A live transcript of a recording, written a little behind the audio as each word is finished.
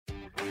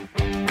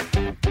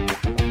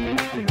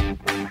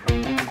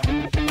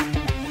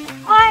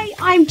Hi,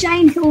 I'm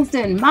Jane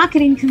Hilsden,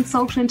 marketing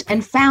consultant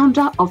and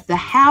founder of the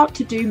How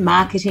to Do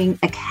Marketing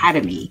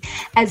Academy,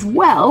 as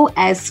well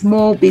as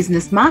small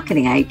business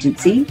marketing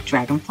agency,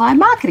 Dragonfly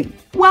Marketing.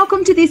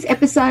 Welcome to this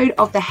episode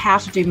of the How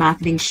to Do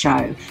Marketing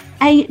Show,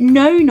 a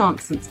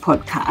no-nonsense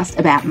podcast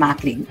about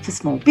marketing for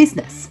small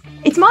business.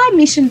 It's my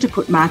mission to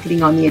put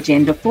marketing on the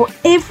agenda for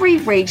every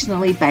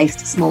regionally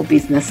based small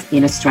business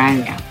in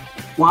Australia.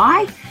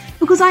 Why?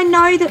 Because I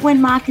know that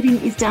when marketing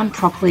is done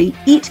properly,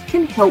 it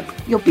can help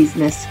your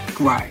business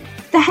grow.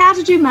 The How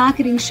to Do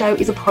Marketing Show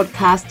is a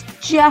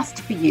podcast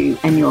just for you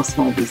and your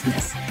small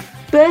business.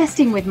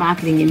 Bursting with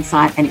marketing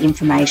insight and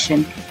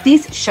information,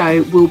 this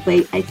show will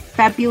be a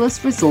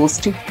fabulous resource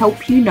to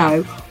help you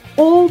know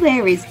all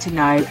there is to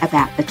know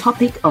about the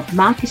topic of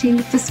marketing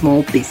for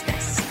small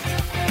business.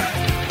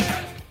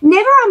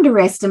 Never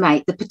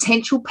underestimate the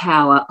potential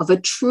power of a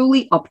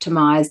truly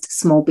optimized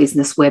small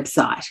business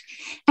website.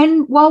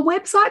 And while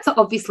websites are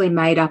obviously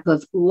made up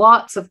of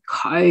lots of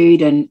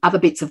code and other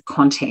bits of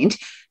content,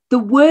 the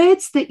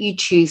words that you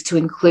choose to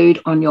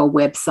include on your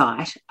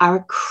website are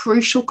a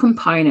crucial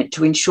component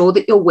to ensure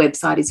that your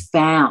website is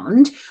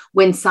found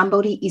when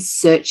somebody is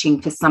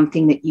searching for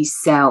something that you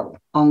sell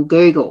on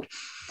Google.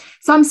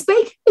 So I'm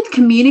speaking with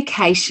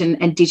communication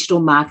and digital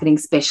marketing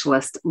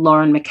specialist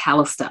Lauren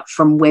McAllister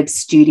from Web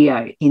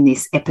Studio in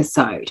this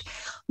episode.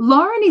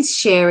 Lauren is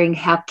sharing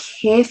how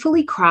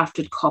carefully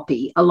crafted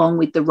copy, along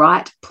with the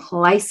right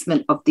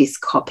placement of this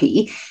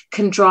copy,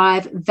 can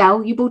drive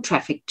valuable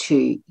traffic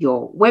to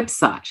your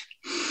website.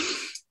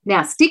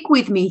 Now, stick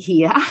with me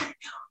here.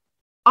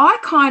 I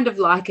kind of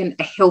liken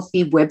a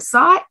healthy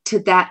website to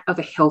that of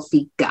a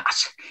healthy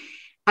gut.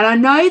 And I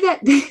know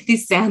that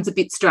this sounds a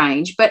bit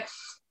strange, but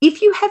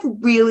if you have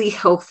really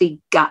healthy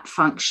gut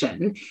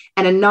function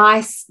and a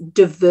nice,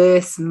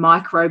 diverse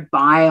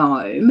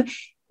microbiome,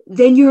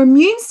 then your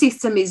immune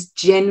system is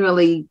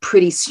generally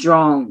pretty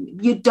strong.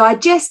 Your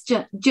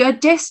digestion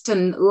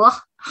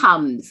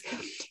hums.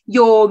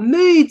 Your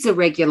moods are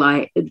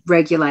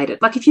regulated.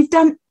 Like if you've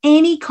done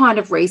any kind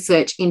of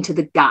research into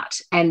the gut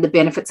and the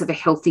benefits of a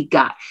healthy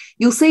gut,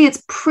 you'll see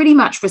it's pretty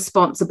much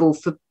responsible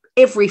for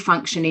every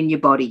function in your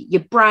body,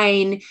 your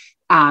brain,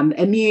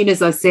 immune,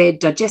 as I said,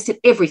 digestive,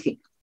 everything.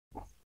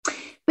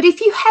 But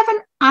if you have an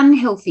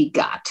unhealthy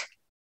gut,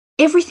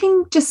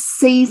 everything just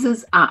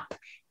seizes up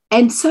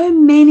and so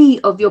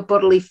many of your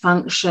bodily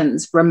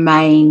functions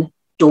remain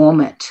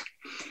dormant.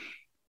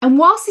 And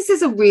whilst this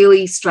is a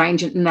really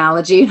strange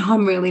analogy, and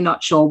I'm really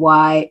not sure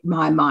why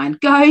my mind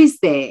goes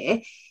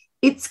there,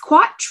 it's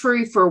quite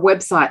true for a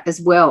website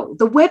as well.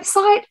 The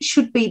website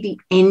should be the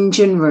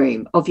engine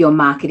room of your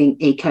marketing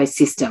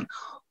ecosystem.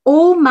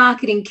 All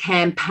marketing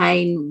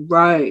campaign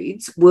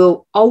roads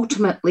will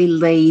ultimately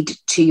lead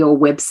to your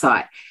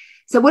website.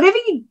 So whatever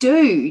you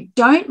do,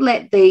 don't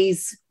let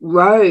these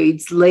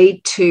roads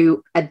lead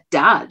to a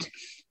dud.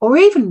 Or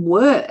even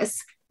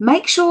worse,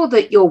 make sure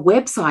that your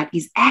website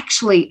is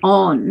actually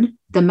on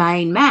the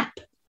main map.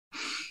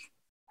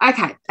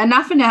 Okay,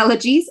 enough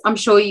analogies. I'm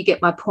sure you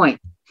get my point.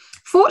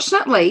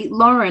 Fortunately,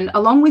 Lauren,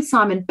 along with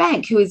Simon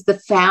Bank, who is the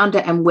founder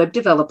and web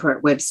developer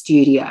at Web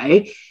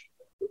Studio,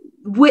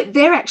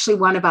 they're actually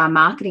one of our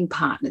marketing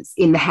partners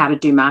in the How to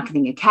Do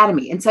Marketing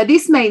Academy. And so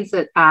this means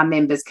that our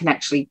members can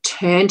actually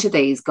turn to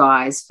these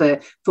guys for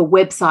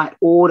website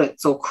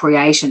audits or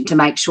creation to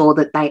make sure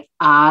that they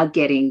are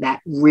getting that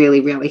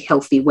really, really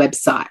healthy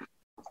website.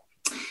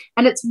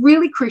 And it's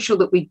really crucial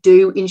that we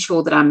do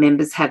ensure that our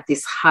members have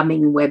this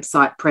humming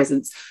website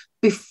presence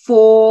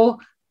before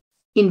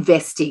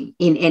investing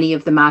in any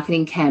of the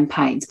marketing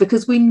campaigns,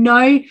 because we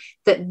know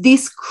that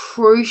this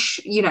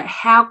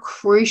how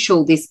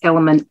crucial this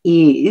element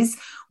is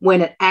when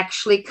it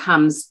actually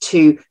comes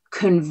to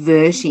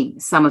converting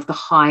some of the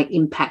high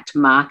impact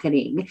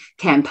marketing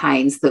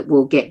campaigns that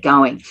we'll get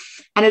going.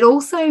 And it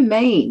also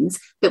means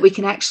that we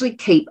can actually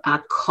keep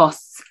our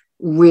costs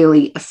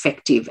really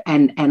effective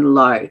and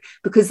low,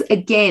 because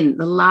again,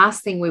 the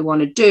last thing we want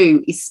to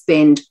do is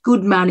spend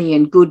good money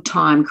and good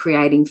time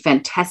creating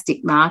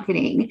fantastic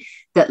marketing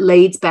that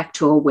leads back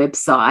to a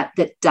website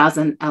that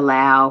doesn't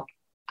allow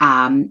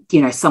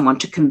someone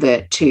to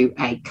convert to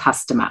a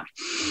customer.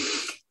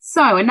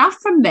 So enough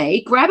from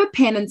me. Grab a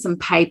pen and some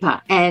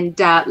paper and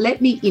let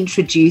me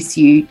introduce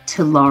you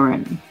to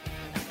Lauren.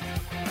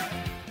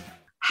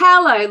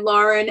 Hello,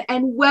 Lauren,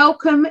 and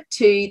welcome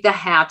to the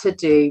How to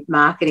Do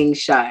Marketing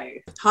Show.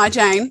 Hi,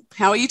 Jane.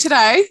 How are you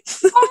today?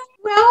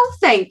 Well,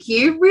 thank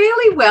you.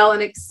 Really well,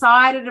 and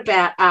excited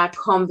about our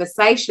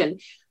conversation.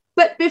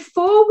 But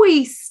before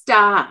we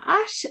start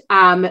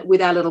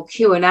with our little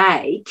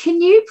Q&A,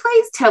 can you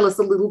please tell us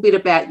a little bit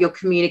about your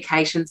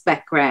communications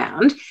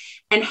background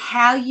and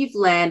how you've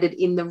landed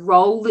in the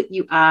role that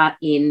you are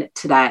in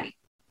today?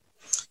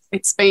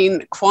 It's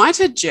been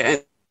quite a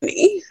journey.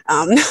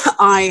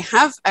 I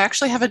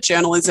actually have a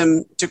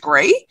journalism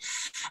degree,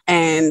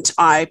 and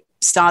I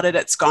started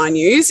at Sky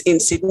News in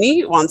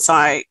Sydney once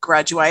I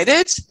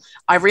graduated.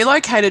 I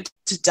relocated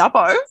to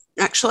Dubbo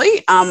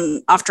actually,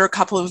 after a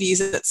couple of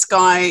years at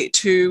Sky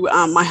to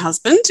my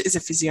husband is a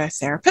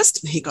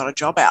physiotherapist and he got a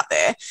job out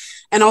there.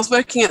 And I was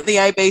working at the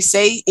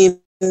ABC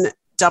in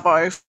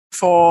Dubbo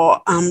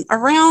for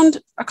around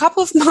a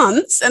couple of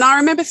months. And I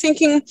remember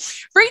thinking,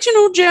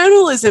 regional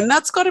journalism,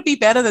 that's got to be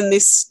better than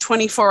this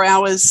 24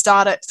 hours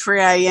start at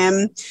 3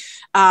 a.m.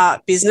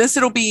 Business.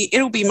 It'll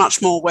be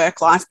much more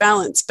work-life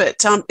balance,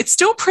 but it's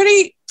still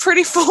pretty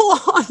full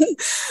on.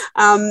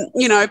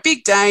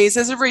 Big days.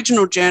 As a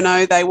regional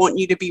journo, they want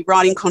you to be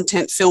writing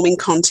content, filming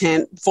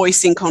content,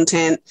 voicing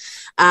content.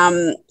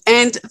 And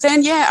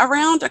then,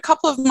 around a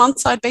couple of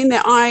months I'd been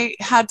there, I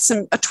had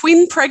a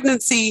twin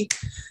pregnancy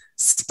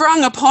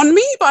sprung upon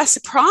me by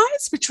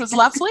surprise, which was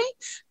lovely,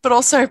 but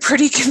also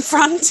pretty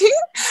confronting.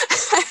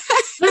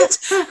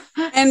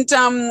 and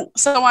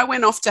so I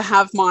went off to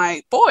have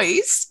my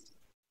boys.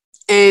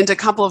 And a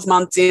couple of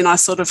months in, I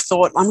sort of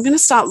thought, I'm going to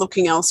start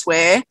looking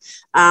elsewhere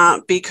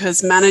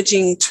because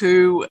managing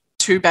two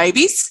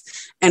babies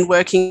and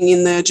working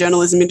in the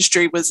journalism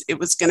industry was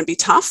going to be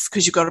tough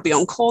because you've got to be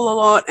on call a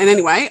lot. And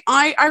anyway,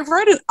 I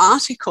wrote an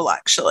article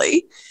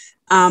actually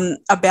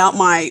about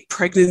my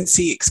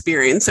pregnancy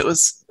experience. It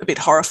was a bit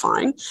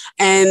horrifying.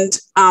 And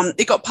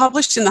it got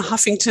published in the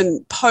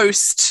Huffington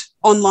Post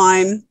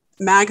online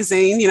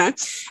magazine,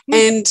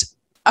 and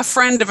a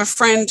friend of a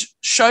friend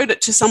showed it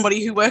to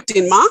somebody who worked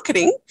in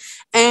marketing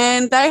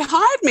and they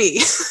hired me.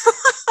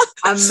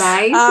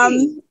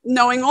 Amazing.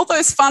 Knowing all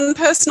those fun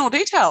personal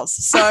details.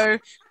 So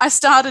I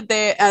started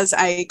there as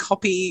a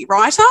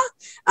copywriter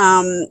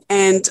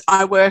and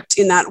I worked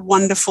in that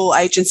wonderful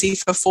agency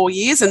for 4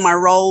 years and my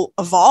role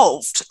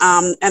evolved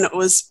and it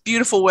was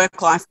beautiful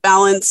work-life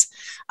balance.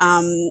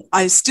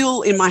 I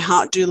still in my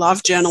heart do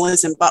love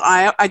journalism, but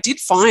I did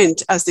find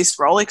as this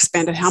role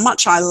expanded how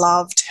much I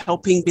loved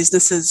helping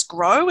businesses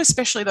grow,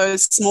 especially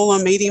those small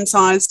and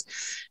medium-sized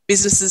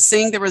businesses,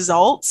 seeing the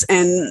results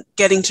and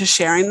getting to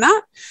sharing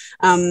that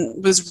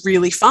was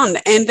really fun.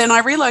 And then I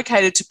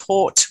relocated to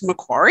Port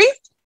Macquarie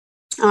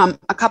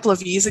a couple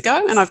of years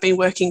ago, and I've been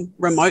working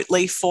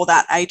remotely for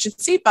that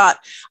agency, but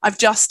I've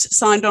just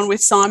signed on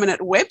with Simon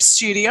at Web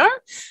Studio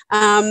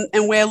and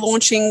we're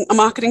launching a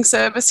marketing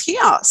service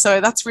here.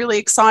 So that's really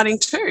exciting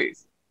too.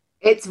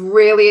 It's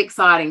really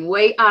exciting.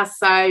 We are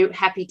so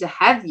happy to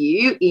have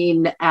you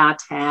in our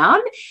town.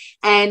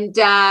 And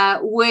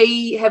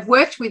we have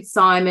worked with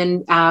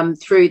Simon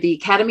through the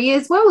Academy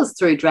as well as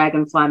through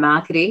Dragonfly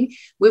Marketing.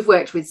 We've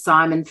worked with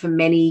Simon for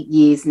many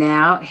years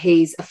now.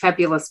 He's a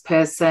fabulous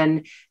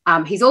person.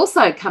 He's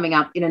also coming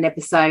up in an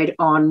episode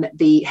on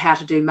the How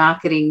to Do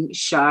Marketing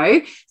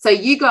show. So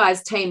you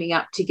guys teaming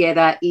up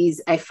together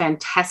is a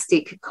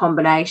fantastic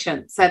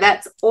combination. So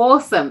that's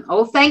awesome.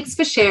 Well, thanks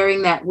for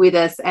sharing that with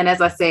us. And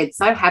as I said,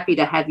 so happy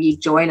to have you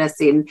join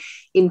us in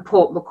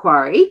Port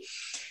Macquarie.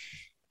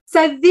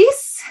 So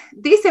this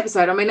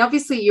episode, I mean,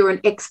 obviously you're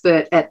an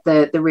expert at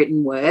the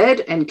written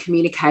word and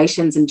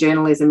communications and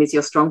journalism is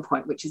your strong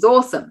point, which is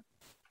awesome.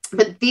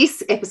 But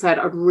this episode,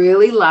 I'd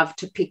really love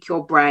to pick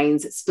your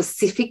brains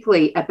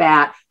specifically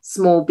about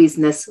small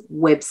business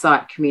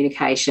website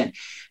communication,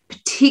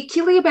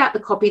 particularly about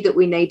the copy that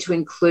we need to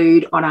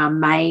include on our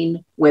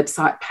main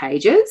website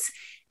pages,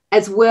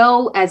 as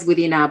well as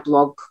within our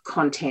blog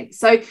content.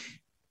 So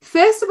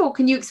first of all,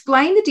 can you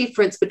explain the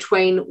difference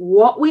between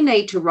what we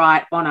need to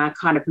write on our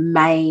kind of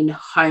main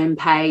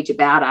homepage,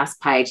 about us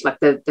page, like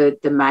the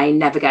main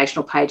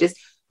navigational pages,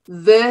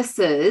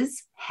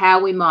 versus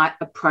how we might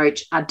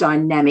approach our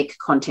dynamic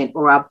content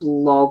or our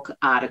blog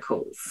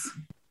articles?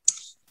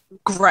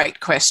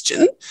 Great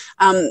question.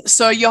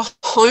 So your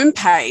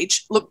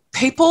homepage, look,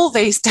 people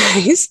these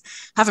days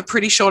have a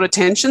pretty short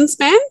attention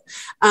span.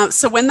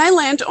 So when they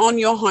land on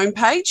your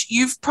homepage,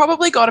 you've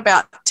probably got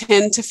about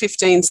 10 to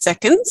 15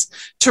 seconds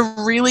to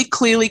really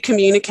clearly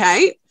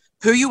communicate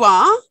who you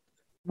are,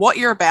 what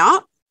you're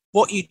about,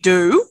 what you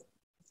do,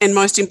 and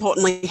most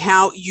importantly,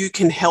 how you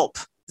can help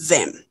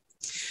them.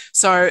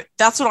 So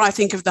that's what I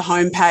think of the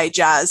homepage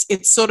as.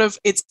 It's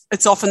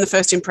often the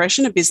first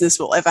impression a business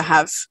will ever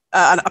have,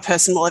 a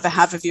person will ever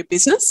have of your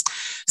business.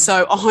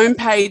 So a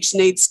homepage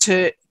needs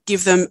to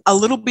give them a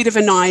little bit of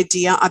an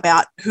idea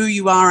about who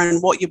you are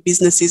and what your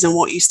business is and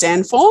what you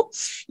stand for.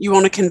 You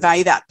want to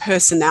convey that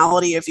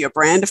personality of your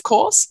brand, of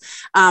course.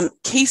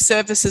 Key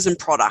services and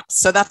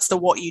products. So that's the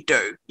what you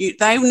do.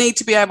 They need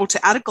to be able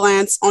to, at a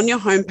glance on your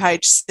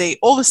homepage, see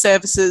all the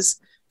services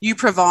you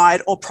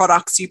provide or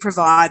products you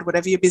provide,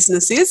 whatever your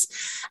business is.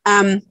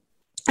 And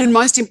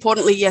most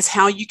importantly, yes,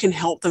 how you can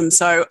help them.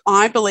 So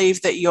I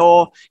believe that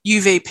your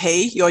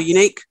UVP, your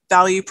unique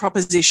value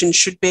proposition,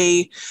 should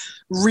be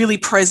really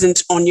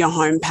present on your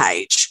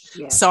homepage.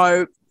 Yeah.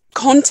 So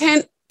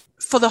content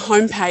for the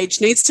homepage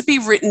needs to be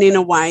written in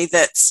a way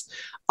that's,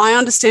 I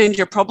understand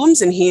your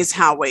problems and here's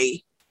how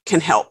we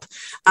can help.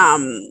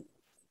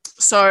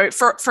 So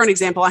for an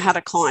example, I had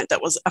a client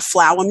that was a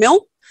flour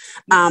mill.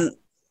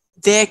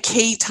 Their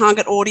key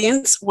target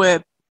audience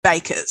were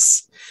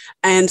bakers.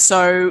 And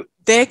so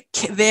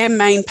their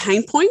main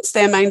pain points,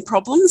 their main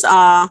problems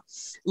are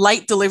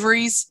late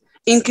deliveries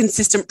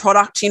inconsistent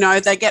product. You know,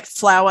 they get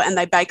flour and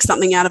they bake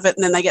something out of it,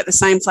 and then they get the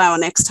same flour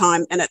next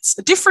time and it's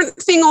a different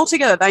thing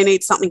altogether. They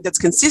need something that's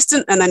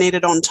consistent and they need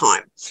it on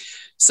time.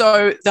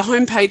 So the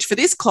homepage for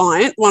this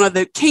client, one of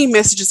the key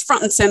messages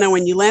front and center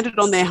when you landed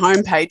on their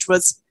homepage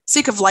was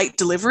sick of late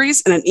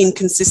deliveries and an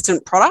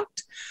inconsistent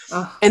product.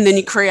 Oh. And then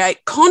you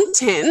create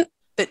content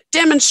that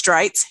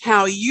demonstrates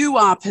how you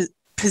are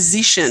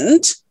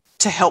positioned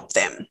to help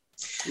them.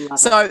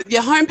 So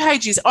your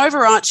homepage is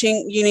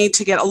overarching. You need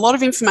to get a lot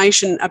of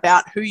information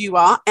about who you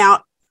are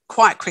out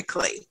quite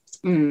quickly.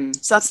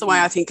 So that's the way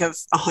I think of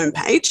a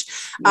homepage.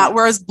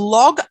 Whereas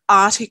blog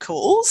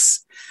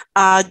articles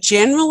are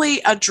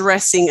generally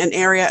addressing an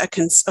area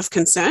of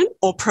concern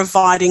or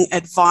providing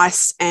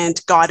advice and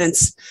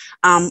guidance,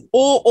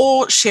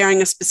 or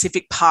sharing a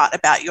specific part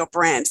about your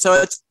brand. So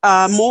it's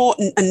more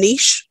a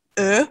niche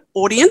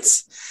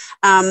audience.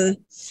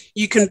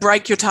 You can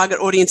break your target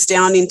audience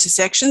down into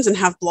sections and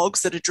have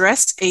blogs that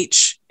address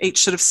each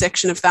sort of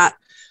section of that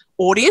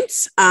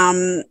audience.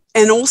 And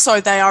also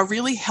they are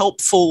really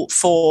helpful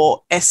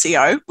for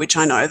SEO, which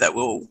I know that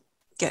we'll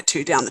get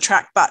to down the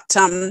track. But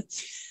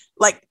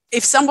like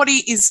if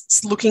somebody is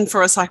looking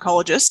for a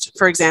psychologist,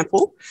 for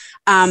example,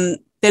 they're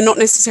not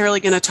necessarily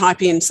going to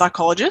type in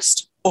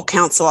psychologist or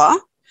counsellor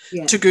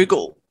to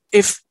Google.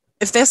 If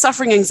they're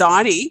suffering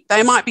anxiety,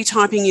 they might be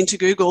typing into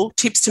Google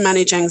tips to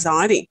manage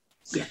anxiety.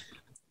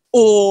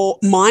 Or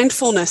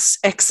mindfulness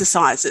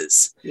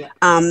exercises.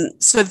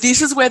 So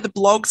this is where the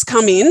blogs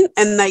come in,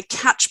 and they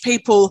catch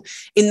people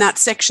in that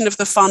section of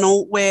the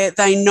funnel where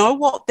they know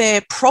what their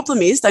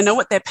problem is, they know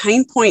what their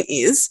pain point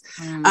is.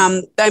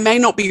 They may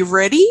not be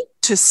ready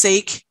to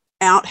seek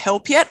out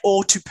help yet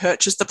or to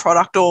purchase the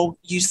product or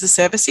use the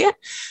service yet,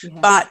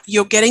 but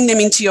you're getting them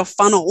into your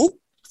funnel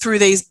through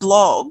these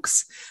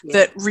blogs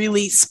that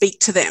really speak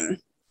to them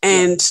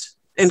and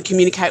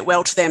communicate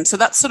well to them. So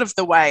that's sort of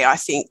the way I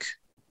think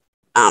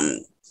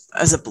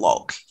as a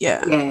blog.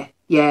 That's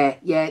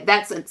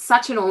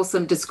such an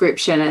awesome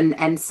description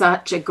and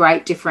such a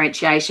great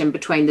differentiation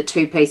between the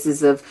two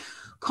pieces of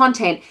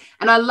content.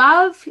 And I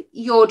love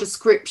your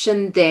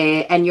description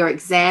there and your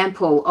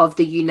example of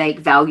the unique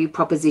value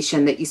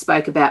proposition that you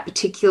spoke about,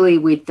 particularly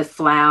with the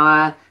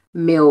flour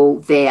mill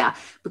there,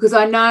 because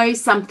I know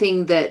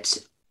something that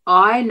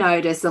I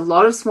notice a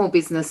lot of small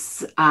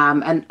business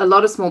and a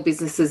lot of small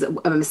businesses,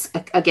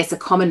 I guess a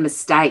common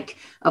mistake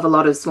of a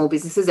lot of small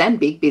businesses and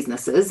big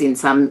businesses in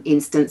some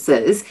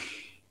instances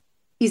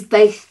is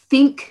they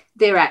think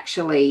they're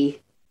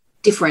actually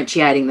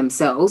differentiating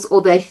themselves,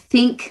 or they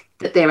think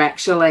that they're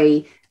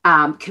actually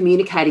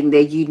communicating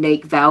their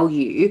unique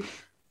value,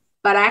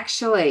 but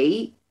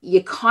actually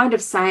you're kind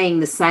of saying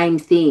the same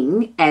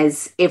thing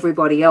as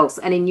everybody else.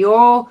 And in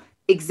your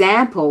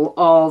example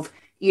of,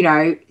 you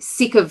know,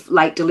 sick of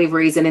late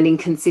deliveries and an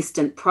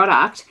inconsistent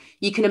product,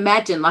 you can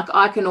imagine, like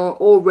I can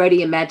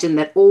already imagine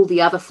that all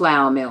the other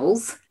flour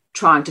mills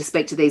trying to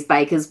speak to these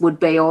bakers would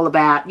be all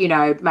about, you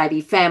know,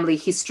 maybe family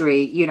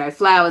history, you know,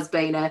 flour's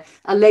been a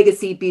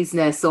legacy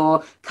business,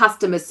 or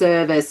customer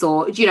service,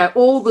 or, you know,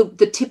 all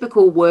the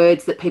typical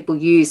words that people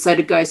use. So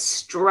to go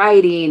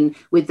straight in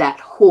with that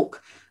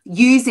hook,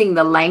 using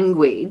the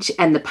language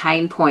and the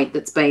pain point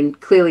that's been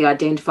clearly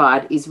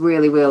identified is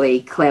really,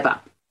 really clever.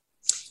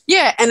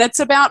 Yeah, and it's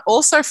about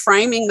also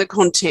framing the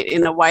content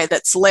in a way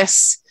that's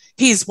less,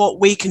 here's what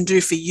we can do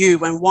for you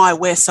and why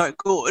we're so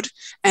good,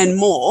 and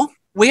more,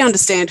 we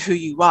understand who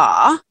you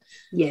are.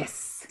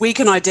 Yes. We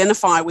can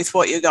identify with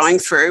what you're going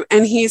through,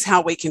 and here's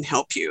how we can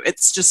help you.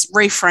 It's just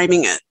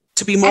reframing it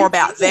to be more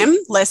about them,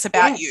 less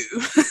about you.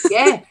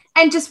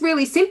 And just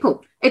really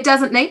simple. It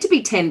doesn't need to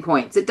be 10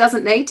 points. It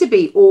doesn't need to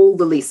be all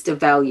the list of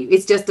value.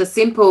 It's just a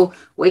simple,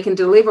 we can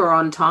deliver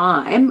on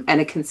time and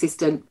a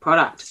consistent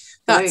product.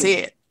 That's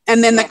it.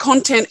 And then the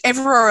content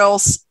everywhere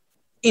else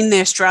in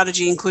their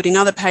strategy, including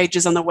other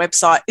pages on the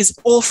website, is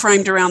all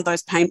framed around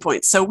those pain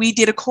points. So we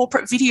did a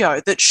corporate video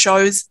that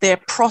shows their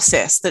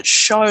process, that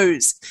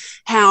shows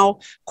how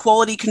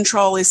quality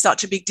control is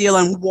such a big deal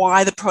and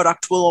why the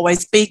product will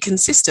always be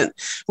consistent.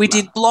 We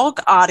did blog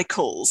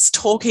articles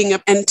talking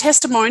and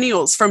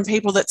testimonials from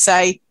people that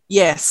say,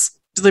 yes,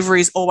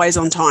 delivery is always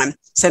on time.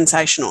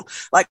 Sensational.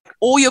 Like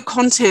all your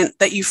content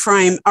that you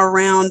frame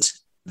around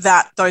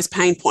those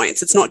pain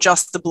points. It's not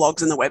just the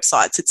blogs and the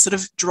websites. It sort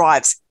of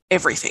drives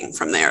everything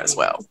from there as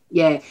well.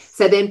 Yeah.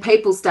 So then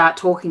people start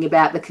talking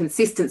about the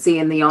consistency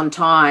and the on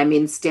time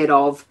instead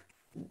of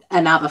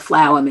another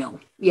flour mill.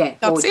 Yeah.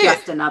 That's it.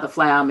 Just another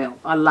flour mill.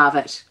 I love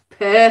it.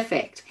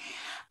 Perfect.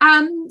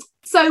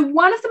 So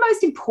one of the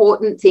most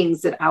important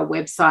things that our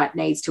website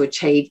needs to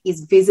achieve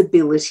is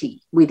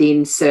visibility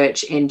within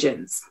search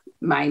engines,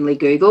 mainly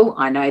Google.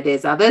 I know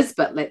there's others,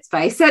 but let's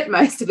face it,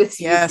 most of us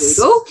use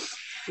Google.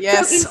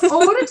 Yes. So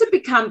in order to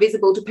become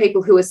visible to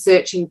people who are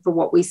searching for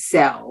what we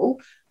sell,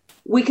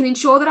 we can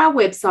ensure that our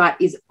website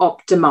is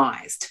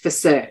optimized for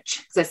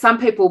search. So some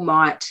people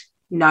might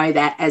know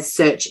that as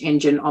search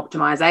engine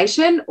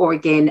optimization, or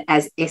again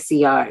as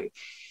SEO.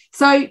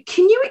 So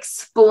can you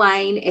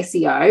explain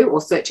SEO or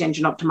search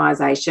engine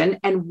optimization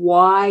and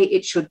why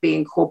it should be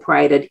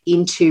incorporated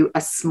into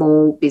a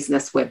small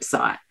business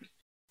website?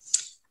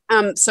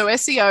 So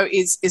SEO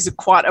is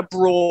quite a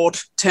broad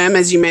term.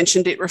 As you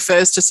mentioned, it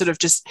refers to sort of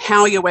just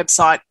how your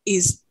website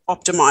is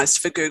optimized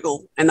for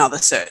Google and other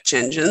search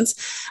engines.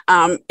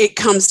 It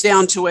comes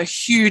down to a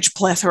huge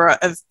plethora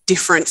of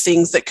different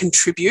things that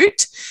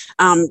contribute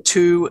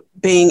to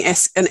being an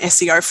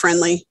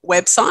SEO-friendly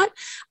website.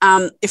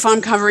 If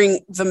I'm covering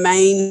the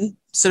main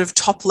sort of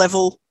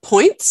top-level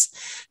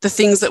points, the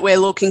things that we're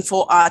looking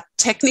for are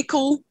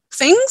technical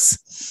things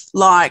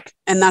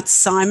and that's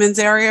Simon's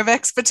area of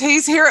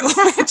expertise here at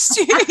Web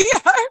Studio.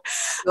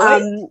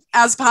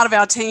 As part of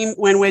our team,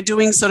 when we're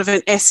doing sort of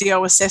an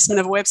SEO assessment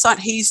of a website,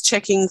 he's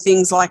checking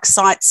things like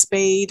site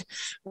speed,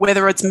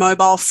 whether it's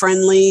mobile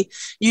friendly.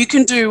 You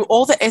can do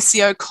all the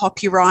SEO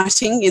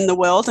copywriting in the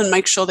world and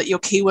make sure that your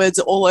keywords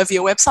are all over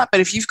your website.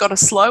 But if you've got a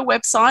slow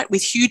website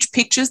with huge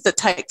pictures that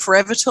take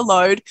forever to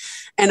load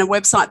and a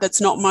website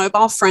that's not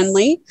mobile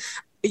friendly,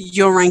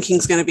 your ranking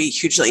is going to be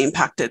hugely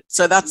impacted.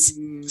 So that's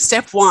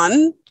step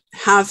one,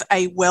 have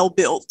a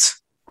well-built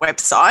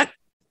website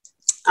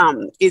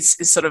is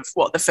sort of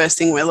what the first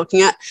thing we're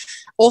looking at.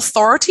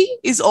 Authority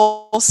is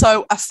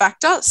also a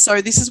factor.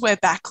 So this is where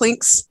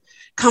backlinks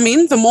come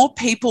in. The more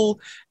people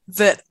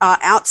that are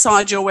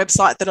outside your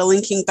website that are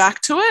linking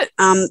back to it,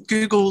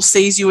 Google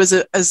sees you as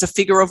a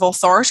figure of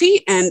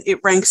authority and it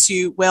ranks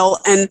you well.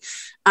 And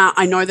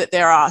I know that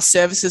there are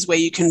services where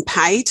you can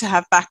pay to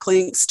have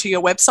backlinks to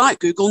your website.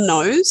 Google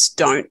knows,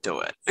 don't do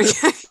it.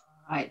 Okay.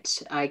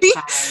 Right.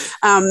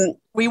 Okay.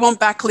 We want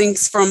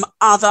backlinks from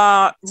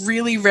other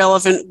really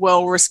relevant,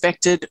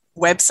 well-respected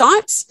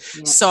websites.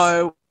 Yeah.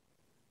 So,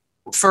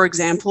 for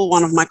example,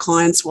 one of my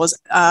clients was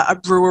a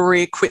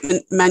brewery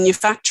equipment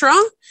manufacturer.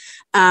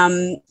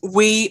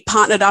 We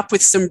partnered up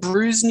with some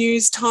Brews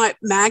News type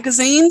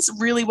magazines,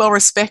 really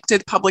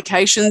well-respected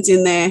publications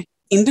in their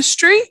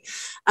industry.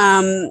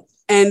 And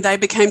they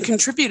became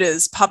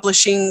contributors,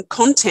 publishing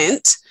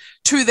content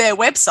to their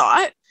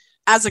website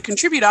as a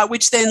contributor,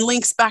 which then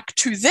links back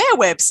to their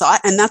website.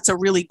 And that's a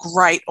really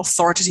great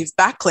authoritative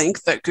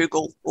backlink that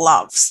Google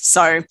loves.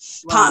 So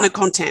partner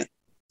content,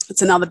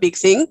 it's another big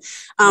thing.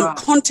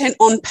 Content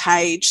on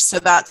page, so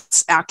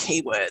that's our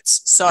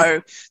keywords.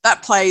 So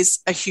that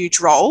plays a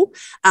huge role.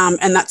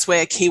 And that's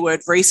where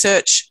keyword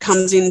research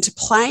comes into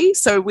play.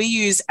 So we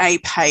use a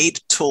paid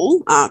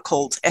tool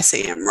called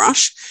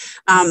SEMrush.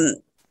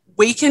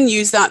 We can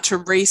use that to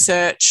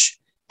research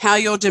how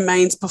your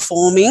domain's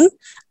performing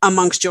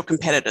amongst your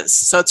competitors.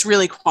 So it's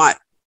really quite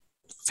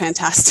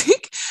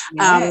fantastic.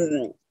 Yeah.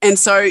 And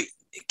so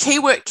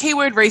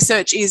keyword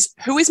research is,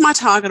 who is my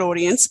target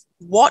audience?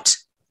 What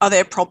are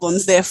their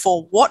problems?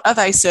 Therefore, what are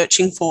they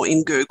searching for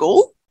in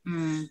Google?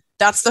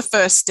 That's the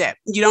first step.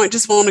 You don't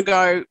just want to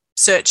go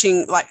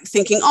searching, like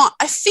thinking,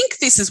 I think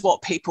this is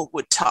what people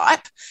would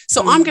type,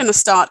 so I'm going to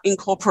start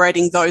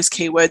incorporating those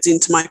keywords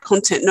into my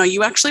content. No,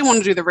 you actually want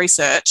to do the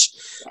research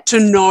to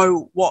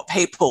know what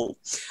people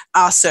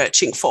are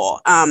searching for.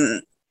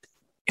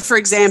 For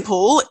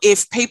example,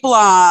 if people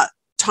are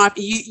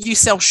you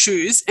sell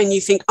shoes and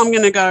you think, I'm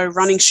going to go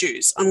running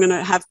shoes. I'm going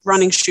to have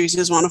running shoes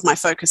as one of my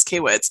focus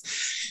keywords.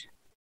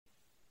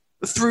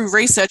 Through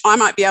research, I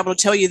might be able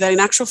to tell you that in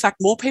actual fact,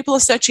 more people are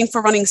searching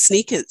for running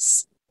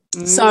sneakers.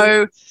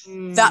 So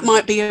that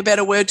might be a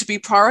better word to be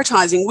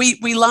prioritizing.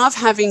 We love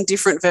having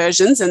different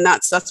versions, and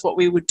that's what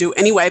we would do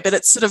anyway, but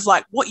it's sort of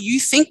like what you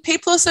think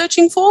people are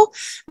searching for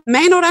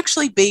may not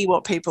actually be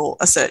what people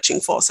are searching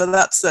for. So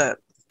that's the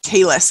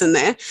key lesson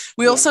there.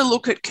 We also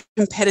look at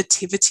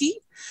competitivity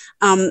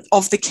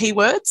of the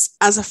keywords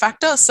as a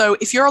factor. So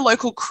if you're a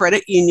local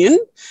credit union,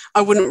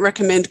 I wouldn't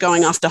recommend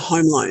going after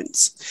home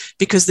loans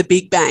because the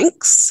big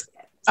banks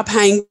are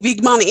paying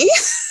big money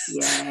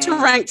to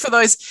rank for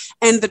those,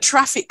 and the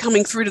traffic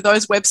coming through to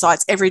those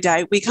websites every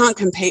day, we can't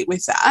compete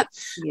with that.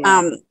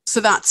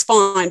 So that's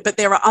fine, but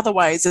there are other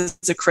ways as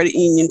a credit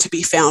union to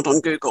be found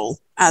on Google,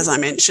 as I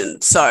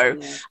mentioned. So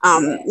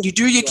you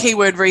do your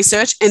keyword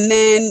research, and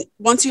then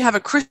once you have a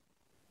crisp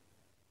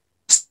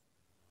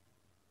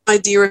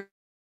idea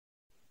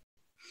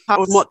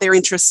of what their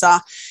interests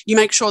are, you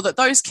make sure that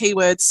those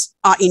keywords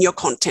are in your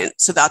content.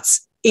 So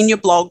that's in your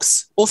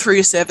blogs, all through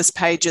your service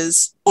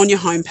pages, on your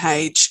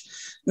homepage,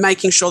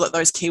 making sure that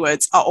those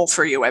keywords are all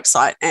through your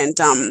website. And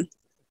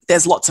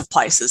there's lots of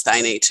places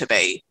they need to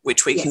be,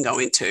 which we can go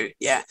into.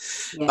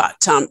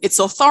 But it's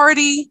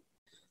authority,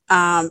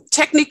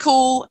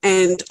 technical,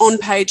 and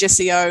on-page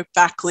SEO,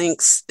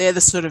 backlinks. They're the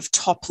sort of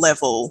top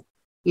level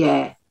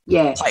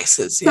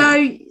places.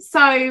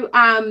 So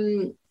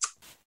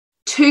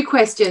two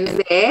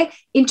questions there.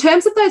 In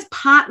terms of those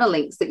partner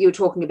links that you were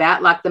talking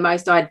about, like the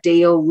most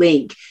ideal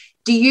link,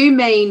 do you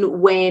mean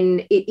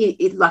when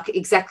it like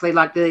exactly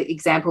like the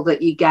example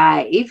that you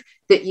gave,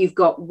 that you've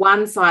got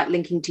one site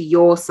linking to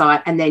your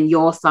site and then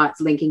your site's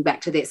linking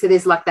back to there? So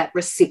there's like that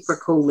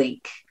reciprocal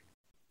link.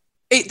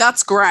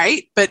 That's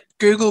great, but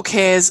Google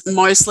cares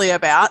mostly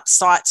about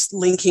sites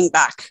linking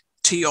back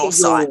to your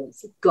site.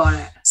 Got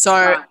it.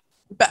 So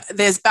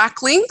there's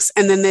backlinks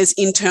and then there's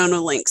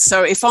internal links.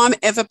 So if I'm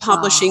ever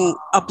publishing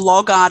a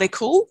blog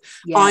article,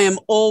 I am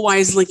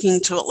always linking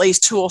to at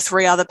least 2 or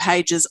 3 other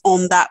pages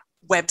on that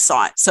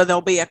website. So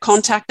there'll be a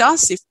contact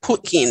us if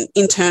put in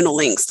internal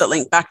links that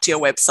link back to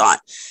your website.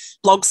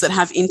 Blogs that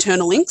have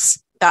internal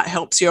links, that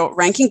helps your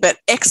ranking, but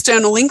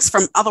external links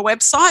from other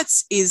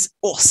websites is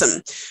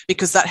awesome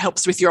because that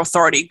helps with your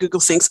authority.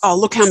 Google thinks, oh,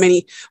 look how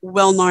many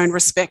well-known,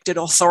 respected,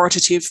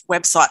 authoritative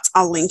websites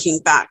are linking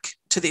back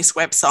to this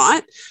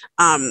website.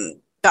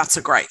 That's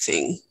a great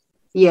thing.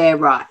 Yeah,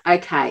 right.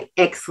 Okay,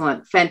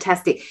 excellent.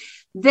 Fantastic.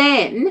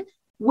 Then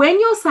when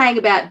you're saying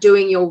about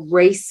doing your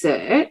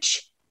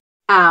research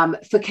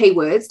for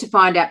keywords to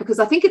find out, because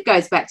I think it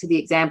goes back to the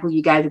example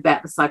you gave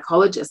about the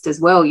psychologist as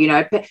well, you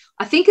know, but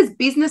I think as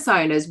business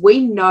owners,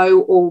 we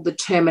know all the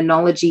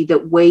terminology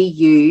that we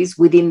use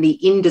within the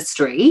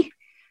industry.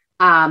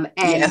 And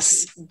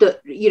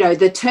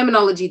the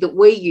terminology that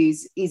we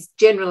use is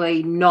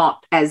generally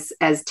not as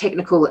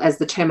technical as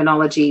the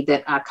terminology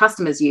that our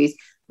customers use,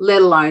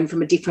 let alone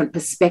from a different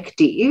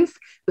perspective,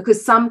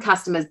 because some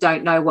customers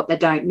don't know what they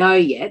don't know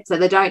yet. So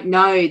they don't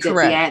know that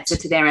the answer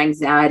to their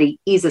anxiety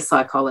is a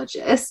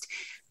psychologist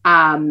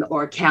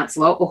or a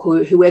counsellor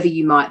or whoever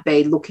you might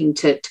be looking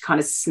to kind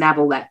of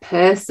snavel that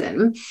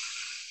person.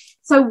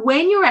 So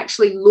when you're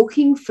actually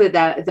looking for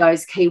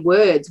those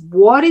keywords,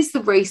 what is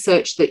the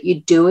research that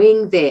you're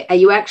doing there? Are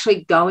you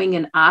actually going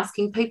and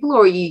asking people,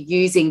 or are you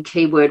using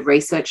keyword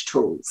research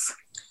tools?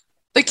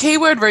 The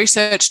keyword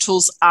research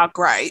tools are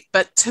great,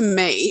 but to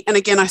me, and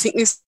again, I think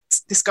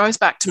this goes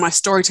back to my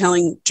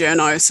storytelling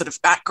journo sort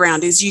of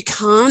background, is you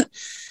can't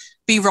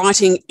be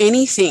writing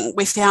anything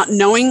without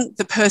knowing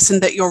the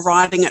person that you're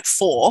writing it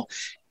for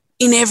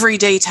in every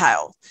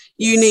detail.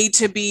 You need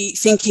to be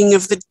thinking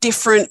of the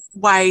different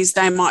ways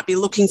they might be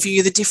looking for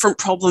you, the different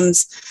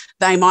problems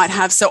they might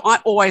have. So I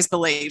always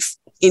believe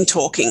in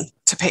talking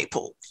to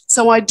people.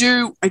 So I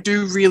do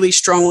really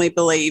strongly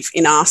believe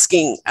in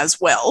asking as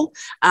well.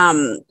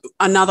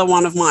 Another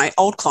one of my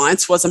old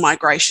clients was a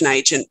migration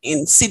agent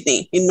in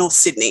Sydney, in North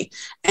Sydney.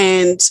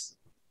 And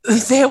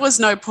there was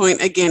no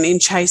point, again, in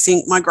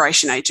chasing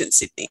migration agent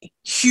Sydney.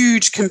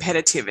 Huge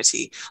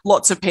competitivity,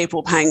 lots of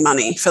people paying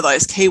money for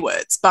those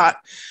keywords. But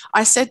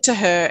I said to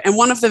her, and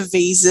one of the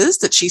visas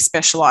that she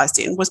specialised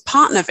in was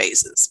partner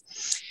visas.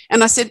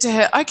 And I said to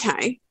her,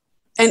 okay,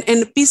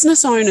 and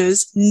business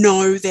owners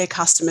know their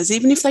customers,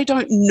 even if they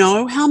don't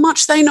know how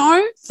much they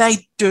know,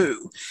 they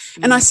do.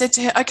 Mm. And I said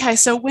to her, okay,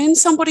 so when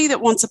somebody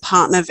that wants a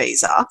partner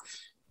visa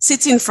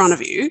sits in front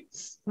of you,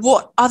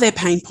 what are their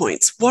pain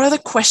points? What are the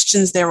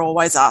questions they're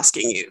always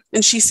asking you?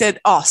 And she said,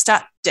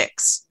 stat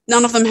decks.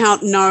 None of them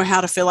know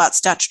how to fill out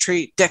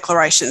statutory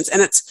declarations.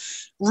 And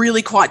it's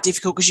really quite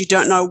difficult because you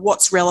don't know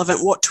what's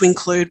relevant, what to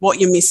include,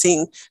 what you're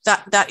missing.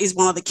 That is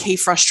one of the key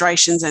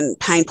frustrations and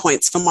pain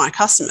points for my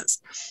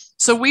customers.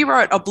 So we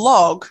wrote a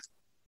blog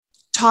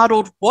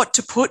titled What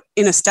to Put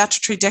in a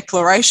Statutory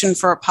Declaration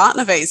for a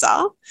Partner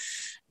Visa.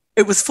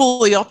 It was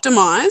fully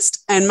optimized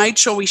and made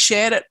sure we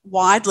shared it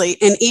widely.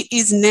 And it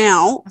is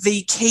now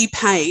the key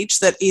page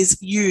that is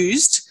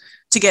used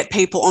to get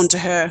people onto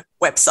her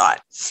website.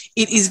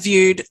 It is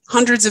viewed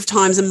hundreds of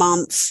times a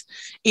month.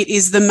 It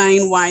is the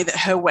main way that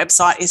her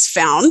website is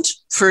found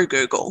through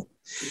Google.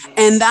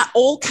 And that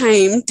all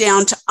came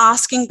down to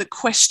asking the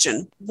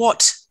question,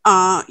 what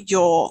are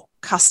your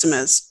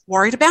customers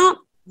worried about?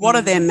 What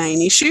are their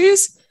main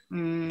issues?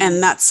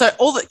 And that's so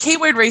all the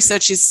keyword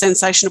research is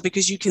sensational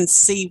because you can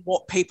see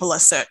what people are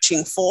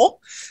searching for.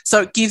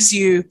 So it gives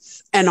you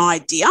an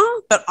idea,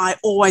 but I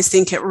always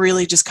think it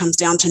really just comes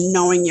down to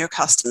knowing your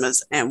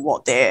customers and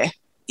what their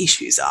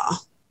issues are.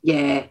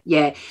 Yeah.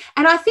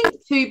 And I think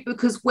too,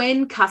 because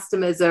when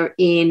customers are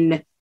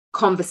in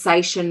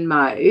conversation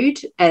mode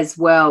as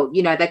well,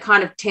 you know, they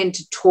kind of tend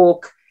to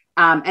talk.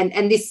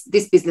 And this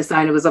business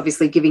owner was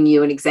obviously giving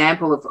you an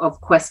example of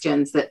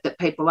questions that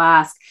people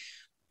ask.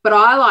 But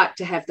I like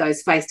to have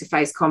those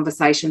face-to-face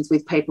conversations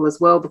with people as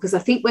well, because I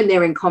think when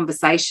they're in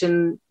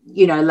conversation,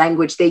 you know,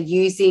 language, they're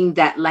using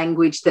that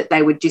language that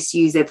they would just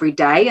use every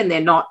day, and they're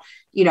not,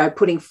 you know,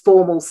 putting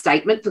formal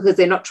statement because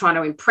they're not trying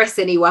to impress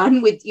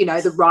anyone with, you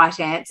know, the right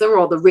answer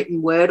or the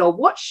written word or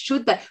what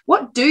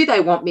do they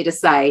want me to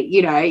say,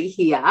 you know,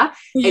 here.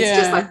 It's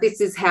just like,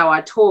 this is how I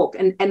talk,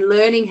 and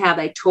learning how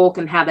they talk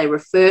and how they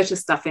refer to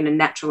stuff in a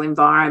natural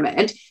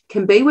environment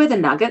can be where the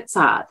nuggets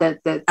are,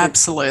 the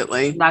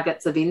absolutely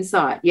nuggets of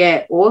insight.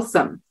 Yeah,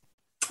 awesome.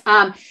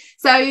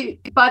 So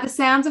by the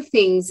sounds of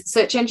things,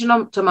 search engine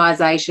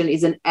optimization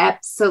is an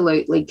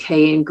absolutely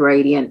key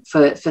ingredient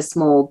for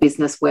small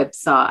business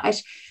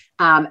website.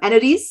 And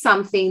it is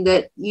something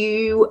that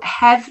you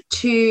have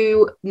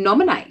to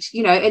nominate,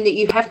 you know, and that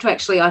you have to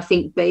actually, I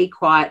think, be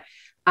quite,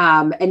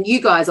 and you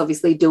guys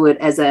obviously do it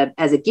as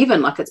a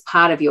given, like it's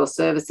part of your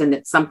service and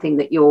it's something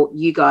that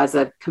you guys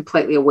are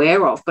completely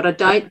aware of. But I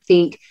don't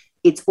think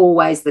it's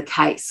always the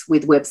case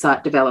with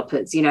website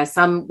developers. You know,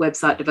 some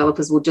website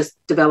developers will just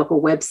develop a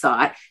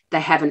website.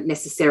 They haven't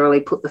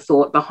necessarily put the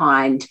thought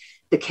behind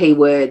the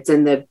keywords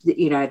and the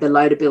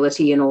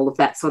loadability and all of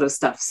that sort of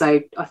stuff. So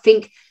I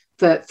think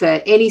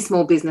for any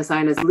small business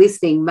owners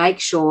listening, make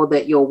sure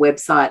that your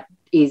website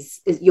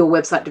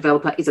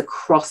developer is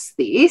across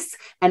this,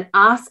 and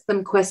ask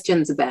them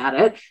questions about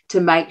it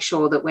to make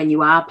sure that when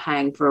you are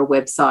paying for a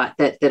website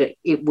that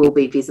it will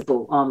be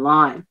visible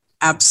online.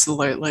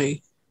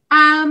 Absolutely.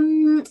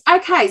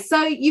 Okay,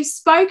 so you've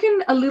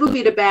spoken a little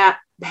bit about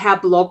how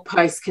blog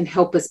posts can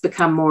help us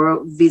become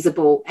more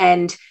visible,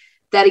 and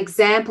that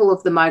example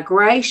of the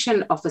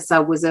migration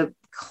officer was a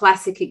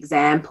classic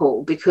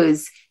example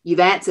because you've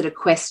answered a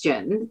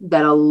question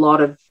that a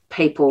lot of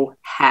people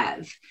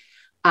have.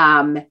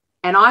 And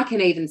I can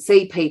even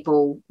see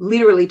people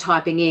literally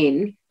typing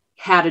in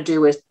how to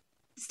do a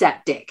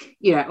stat deck,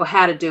 or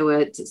how to do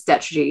a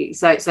stat strategy.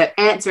 So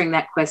answering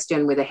that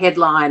question with a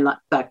headline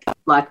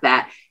like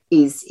that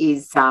is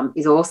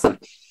awesome.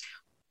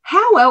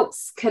 How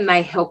else can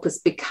they help us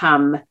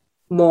become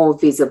more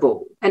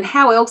visible? And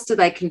how else do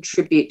they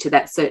contribute to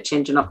that search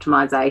engine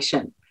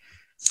optimization?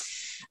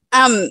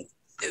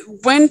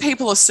 When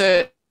people are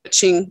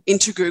searching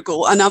into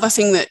Google, another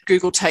thing that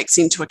Google takes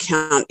into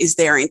account is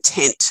their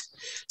intent.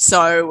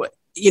 So,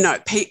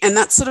 and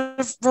that sort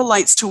of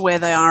relates to where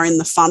they are in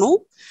the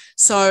funnel.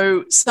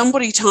 So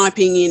somebody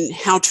typing in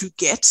how to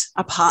get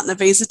a partner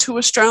visa to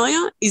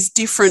Australia is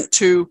different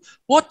to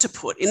what to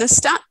put in a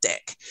stat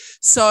deck.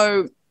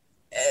 So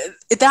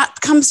that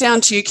comes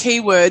down to your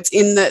keywords,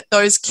 in that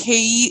those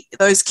key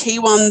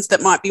ones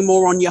that might be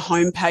more on your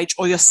homepage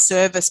or your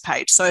service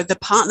page. So the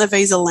partner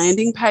visa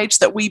landing page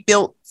that we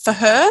built for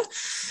her,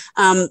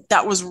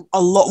 that was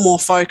a lot more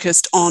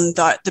focused on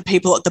the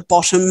people at the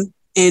bottom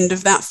end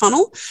of that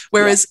funnel.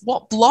 Whereas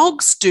what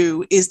blogs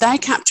do is they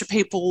capture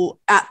people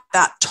at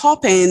that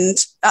top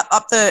end,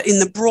 in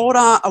the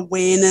broader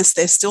awareness.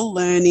 They're still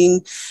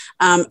learning,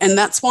 and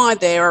that's why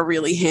they're a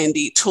really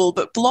handy tool.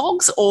 But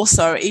blogs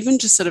also, even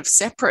just sort of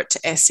separate to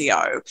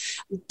SEO,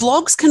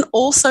 blogs can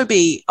also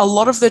be, a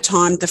lot of the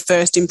time, the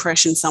first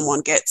impression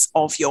someone gets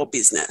of your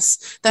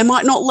business. They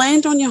might not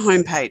land on your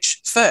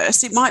homepage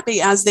first. It might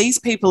be as these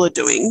people are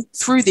doing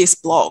through this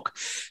blog.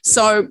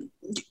 So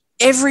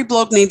every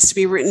blog needs to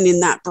be written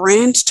in that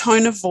brand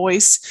tone of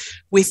voice,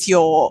 with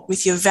your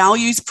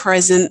values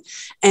present,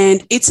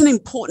 and it's an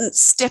important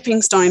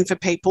stepping stone for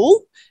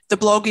people. The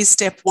blog is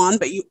step one,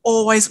 but you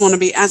always want to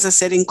be, as I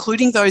said,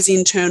 including those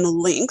internal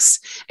links.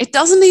 It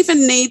doesn't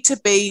even need to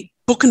be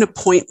book an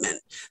appointment.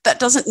 That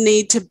doesn't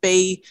need to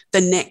be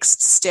the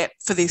next step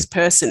for this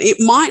person. It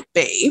might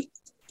be.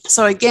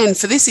 So again,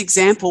 for this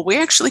example, we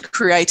actually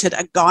created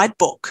a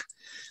guidebook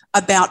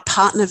about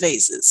partner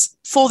visas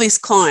for this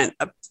client,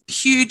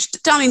 huge,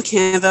 done in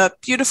Canva,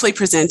 beautifully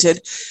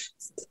presented,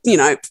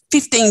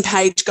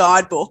 15-page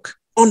guidebook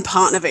on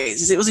partner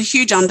visas. It was a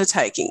huge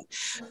undertaking.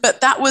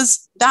 But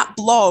that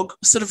blog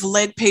sort of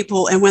led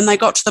people, and when they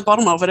got to the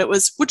bottom of it, it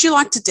was, would you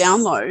like to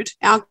download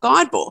our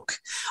guidebook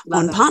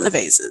on partner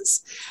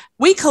visas?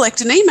 We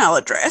collect an email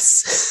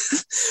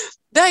address.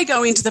 They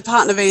go into the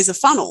partner visa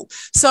funnel.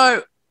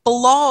 So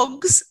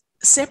blogs,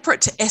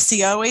 separate to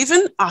SEO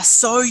even, are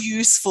so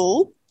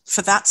useful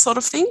for that sort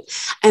of thing.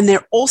 And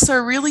they're also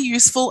really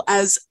useful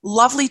as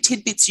lovely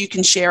tidbits you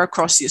can share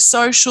across your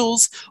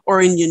socials or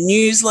in your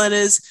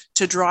newsletters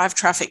to drive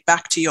traffic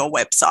back to your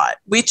website,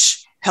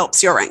 which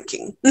helps your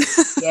ranking.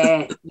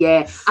 Yeah,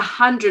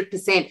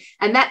 100%.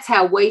 And that's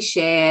how we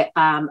share.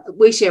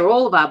 We share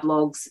all of our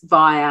blogs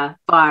via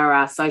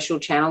our social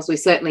channels. We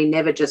certainly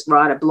never just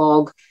write a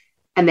blog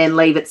and then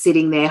leave it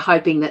sitting there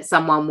hoping that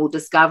someone will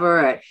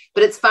discover it.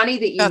 But it's funny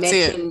that you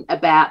mentioned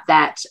about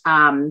that.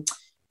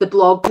 The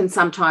blog can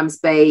sometimes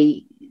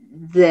be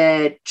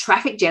the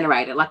traffic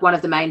generator, like one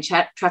of the main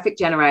traffic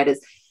generators.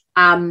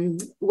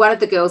 One of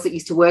the girls that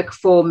used to work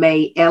for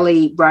me,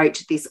 Ellie,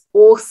 wrote this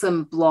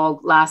awesome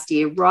blog last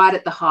year, right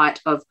at the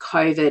height of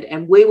COVID.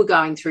 And we were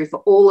going through for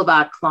all of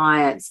our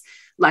clients,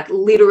 like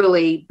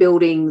literally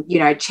building,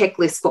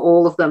 checklists for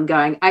all of them,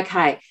 going,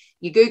 okay,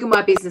 you Google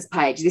My Business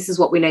page, this is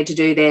what we need to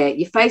do there.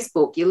 Your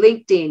Facebook, your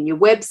LinkedIn, your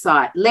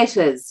website,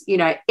 letters,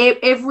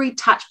 every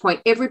touch point,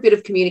 every bit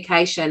of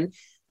communication.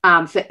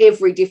 For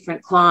every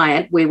different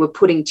client, we were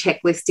putting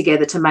checklists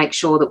together to make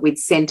sure that we'd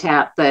sent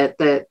out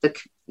the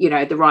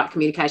right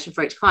communication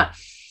for each client.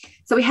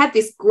 So we had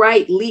this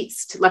great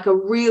list, like a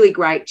really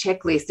great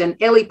checklist,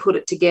 and Ellie put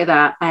it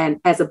together and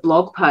as a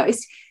blog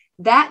post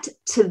that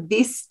to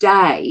this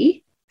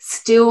day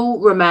still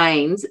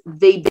remains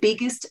the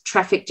biggest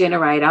traffic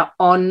generator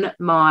on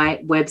my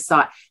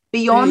website,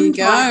 beyond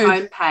my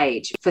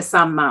homepage for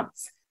some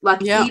months.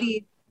 It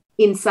is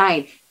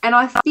insane. And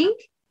I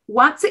think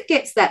once it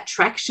gets that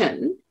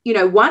traction,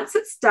 once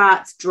it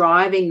starts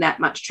driving that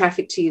much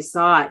traffic to your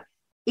site,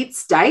 it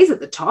stays at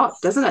the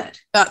top, doesn't it?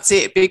 That's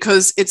it,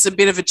 because it's a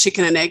bit of a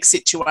chicken and egg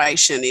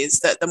situation,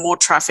 is that the more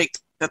traffic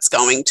that's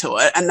going to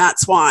it, and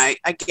that's why,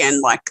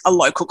 again, like a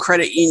local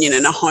credit union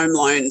and a home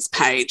loans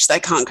page, they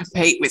can't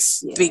compete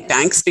with big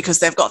banks because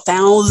they've got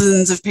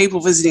thousands of people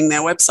visiting their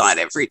website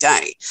every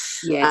day.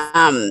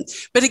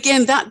 But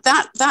again,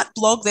 that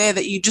blog there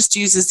that you just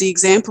used as the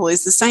example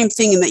is the same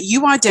thing, in that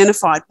you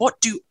identified, what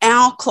do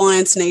our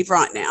clients need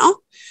right now?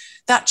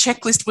 that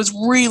checklist was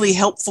really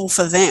helpful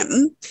for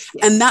them.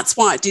 Yeah. And that's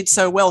why it did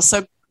so well.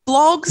 So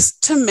blogs,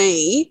 to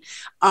me,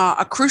 are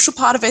a crucial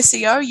part of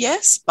SEO,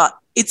 yes, but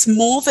it's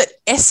more that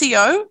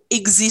SEO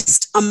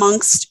exists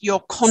amongst your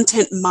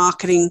content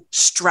marketing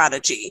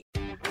strategy.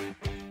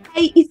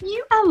 Hey, if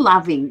you are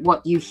loving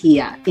what you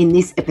hear in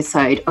this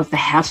episode of the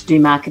How to Do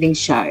Marketing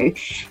show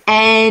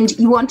and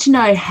you want to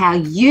know how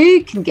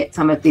you can get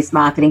some of this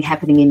marketing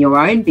happening in your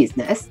own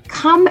business,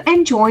 come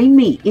and join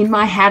me in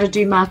my How to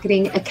Do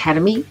Marketing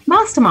Academy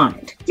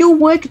Mastermind. You'll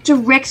work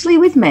directly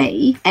with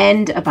me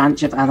and a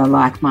bunch of other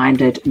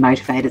like-minded,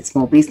 motivated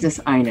small business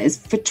owners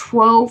for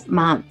 12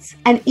 months.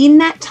 And in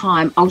that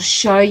time, I'll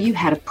show you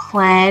how to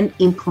plan,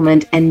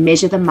 implement, and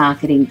measure the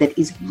marketing that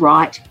is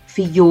right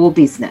for your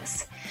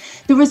business.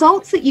 The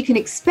results that you can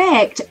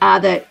expect are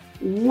that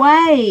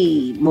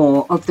way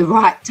more of the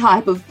right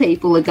type of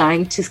people are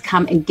going to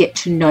come and get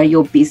to know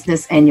your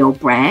business and your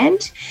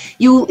brand.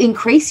 You'll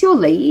increase your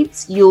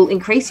leads, you'll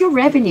increase your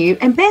revenue,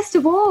 and best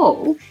of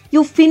all,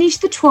 you'll finish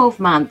the 12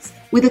 months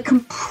with a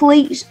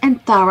complete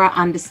and thorough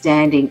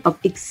understanding of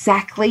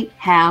exactly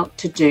how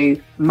to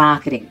do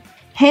marketing.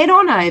 Head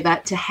on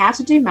over to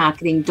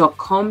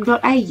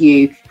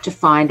howtodomarketing.com.au to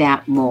find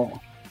out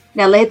more.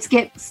 Now let's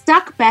get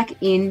stuck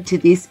back into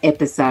this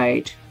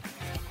episode.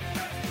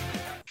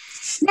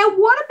 Now,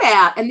 what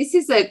about, and this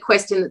is a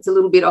question that's a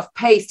little bit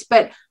off-piste,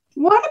 but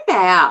what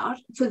about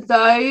for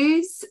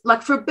those,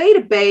 like for a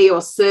B2B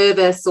or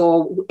service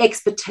or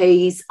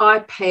expertise,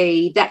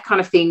 IP, that kind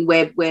of thing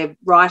where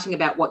writing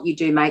about what you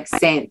do makes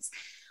sense?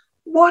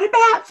 What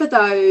about for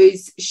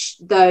those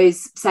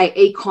say,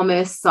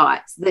 e-commerce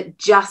sites that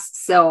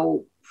just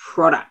sell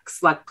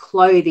products like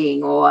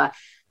clothing or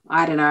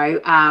I don't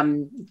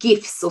know,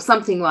 gifts or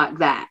something like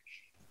that?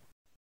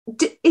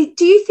 Do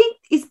you think,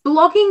 is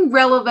blogging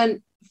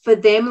relevant for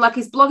them? Like,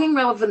 is blogging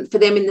relevant for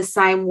them in the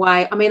same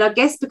way? I mean, I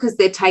guess because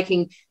they're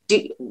taking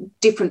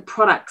different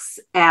products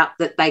out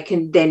that they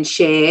can then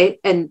share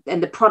and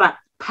the product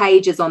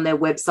pages on their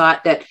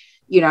website that,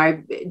 you know,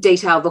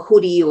 detail the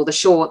hoodie or the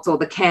shorts or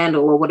the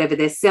candle or whatever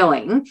they're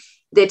selling,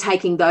 they're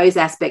taking those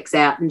aspects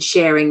out and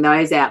sharing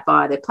those out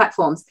via their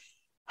platforms.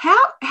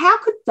 How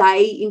could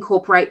they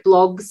incorporate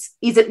blogs?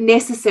 Is it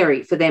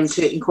necessary for them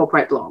to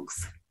incorporate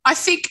blogs? I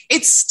think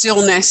it's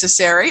still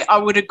necessary. I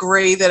would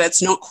agree that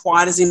it's not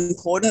quite as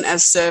important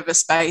as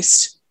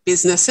service-based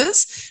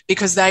businesses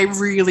because they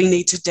really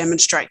need to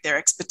demonstrate their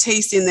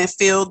expertise in their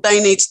field. They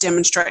need to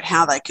demonstrate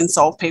how they can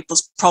solve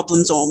people's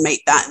problems or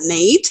meet that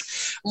need.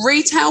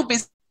 Retail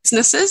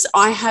businesses,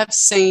 I have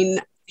seen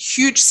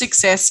huge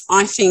success,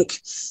 I think,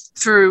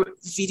 through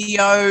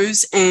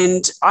videos,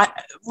 and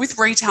with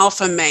retail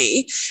for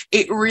me,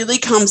 it really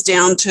comes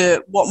down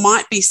to what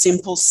might be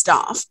simple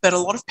stuff, but a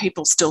lot of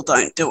people still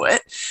don't do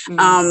it.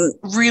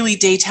 Really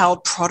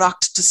detailed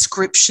product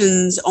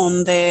descriptions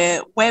on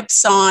their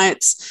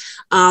websites,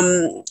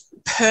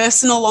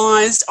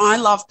 personalized. I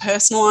love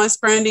personalized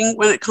branding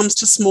when it comes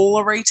to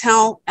smaller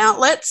retail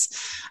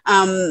outlets.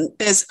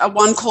 There's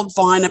one called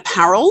Vine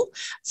Apparel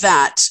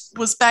that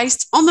was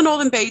based on the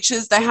Northern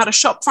Beaches. They had a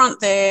shop front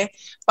there,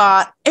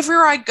 but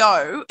everywhere I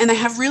go, and they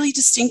have really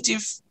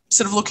distinctive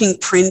sort of looking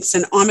prints,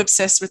 and I'm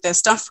obsessed with their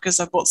stuff because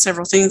I've bought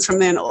several things from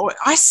them.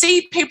 I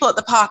see people at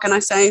the park and I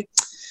say,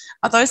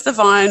 are those the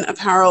Vine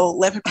Apparel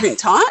leopard print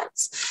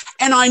tights?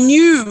 And I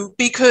knew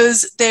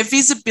because their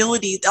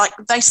visibility, like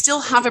they still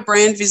have a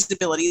brand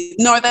visibility.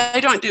 No, they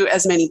don't do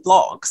as many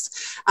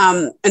blogs.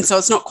 And so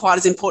it's not quite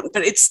as important,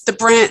 but it's the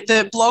brand,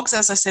 the blogs,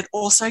 as I said,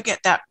 also get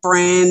that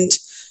brand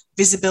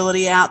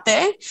visibility out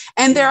there.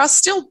 And there are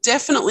still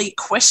definitely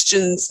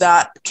questions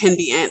that can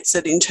be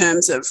answered in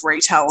terms of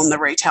retail and the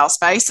retail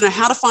space, and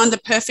how to find the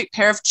perfect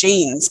pair of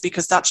jeans,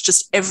 because that's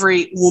just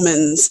every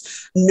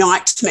woman's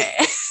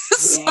nightmare.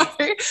 So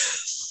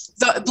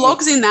the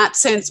blogs in that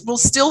sense will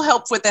still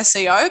help with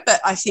SEO, but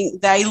I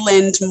think they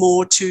lend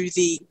more to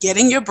the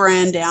getting your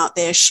brand out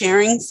there,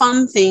 sharing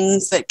fun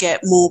things that get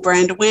more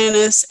brand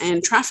awareness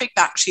and traffic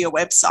back to your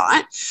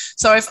website.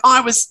 So if I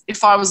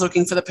was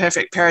looking for the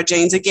perfect pair of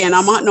jeans, again,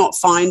 I might not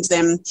find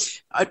them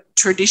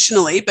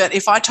traditionally, but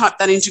if I typed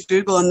that into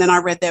Google and then I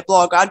read their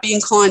blog, I'd be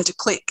inclined to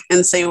click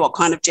and see what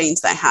kind of jeans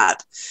they had.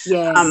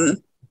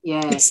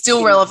 It's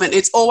still relevant.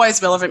 It's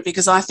always relevant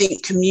because I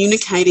think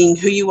communicating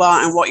who you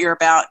are and what you're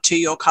about to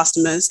your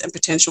customers and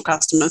potential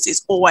customers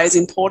is always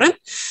important.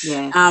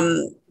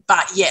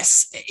 But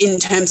yes,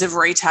 in terms of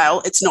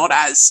retail, it's not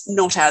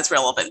as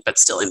relevant, but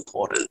still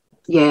important.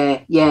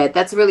 Yeah,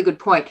 that's a really good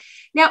point.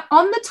 Now,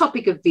 on the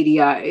topic of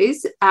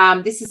videos,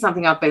 this is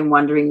something I've been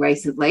wondering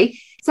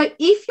recently. So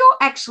if you're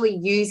actually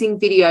using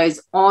videos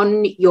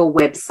on your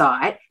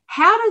website,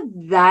 how do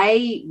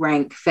they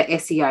rank for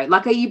SEO?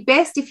 Like, are you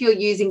best if you're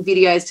using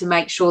videos to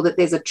make sure that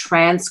there's a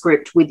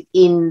transcript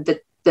within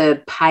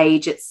the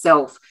page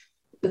itself,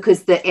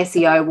 because the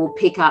SEO will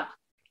pick up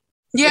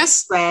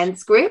the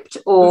transcript,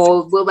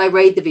 or will they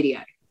read the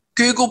video?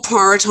 Google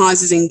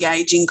prioritizes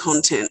engaging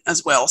content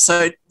as well.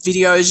 So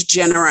videos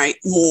generate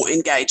more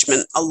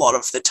engagement a lot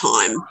of the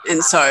time.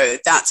 And so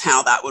that's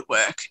how that would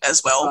work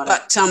as well.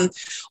 But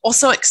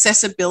also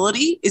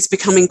accessibility is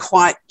becoming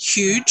quite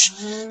huge.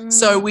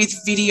 So with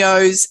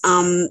videos,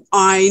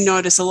 I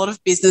notice a lot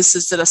of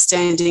businesses that are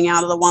standing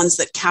out are the ones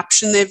that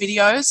caption their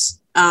videos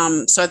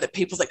so that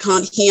people that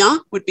can't hear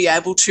would be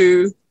able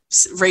to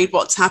read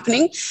what's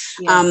happening.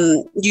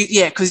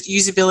 Because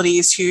usability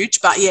is huge.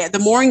 But the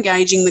more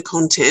engaging the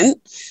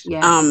content,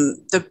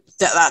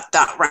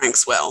 that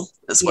ranks well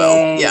as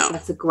well. Yeah,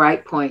 that's a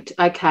great point.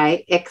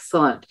 Okay,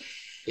 excellent.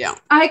 Yeah.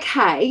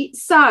 Okay,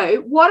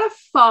 so what are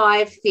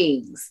 5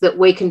 things that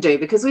we can do?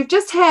 Because we've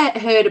just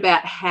heard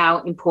about how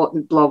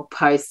important blog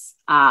posts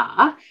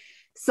are.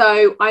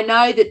 So I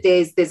know that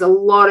there's a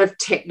lot of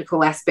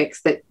technical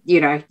aspects that,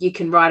 you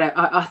can write.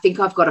 I think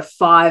I've got a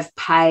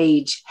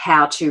 5-page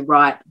how to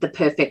write the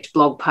perfect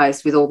blog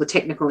post with all the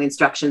technical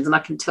instructions. And I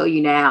can tell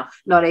you now,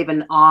 not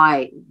even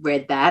I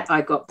read that.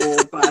 I got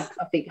bored by,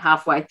 I think,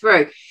 halfway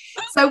through.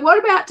 So what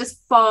about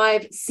just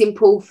 5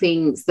 simple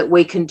things that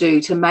we can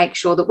do to make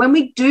sure that when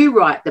we do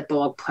write the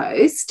blog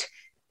post,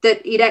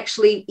 that it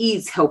actually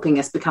is helping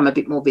us become a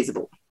bit more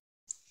visible?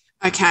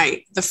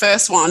 Okay, the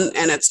first one,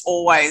 and it's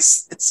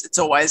always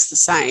the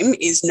same,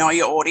 is know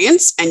your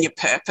audience and your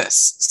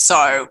purpose.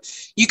 So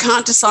you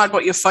can't decide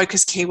what your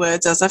focus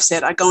keywords, as I've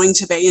said, are going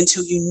to be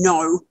until you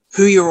know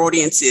who your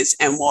audience is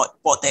and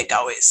what their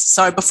go is.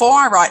 So before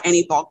I write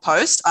any blog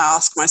post, I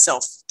ask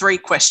myself 3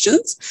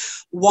 questions.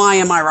 Why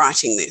am I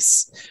writing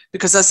this?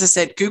 Because as I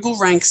said, Google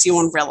ranks you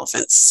on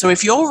relevance. So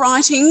if you're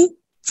writing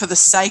for the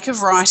sake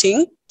of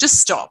writing, just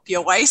stop.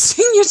 You're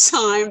wasting your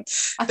time.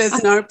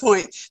 There's no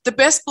point. The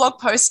best blog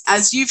posts,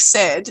 as you've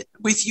said,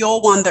 with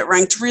your one that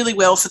ranked really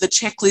well for the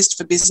checklist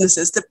for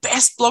businesses, the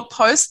best blog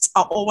posts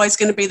are always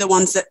going to be the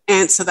ones that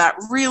answer that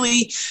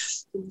really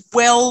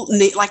well.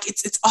 Like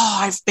it's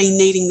I've been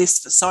needing this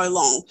for so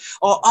long,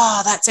 or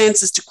that's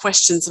answers to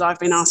questions that I've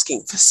been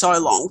asking for so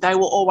long. They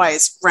will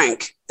always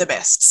rank the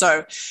best.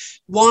 So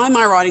why am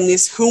I writing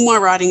this? Who am I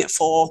writing it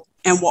for?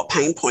 And what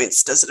pain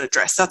points does it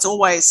address? That's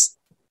always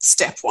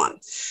step 1.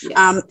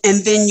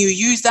 And then you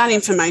use that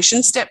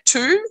information. Step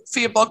 2 for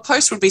your blog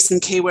post would be some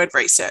keyword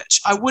research.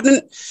 I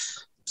wouldn't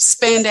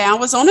spend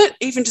hours on it,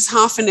 even just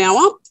half an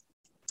hour.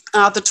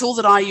 The tool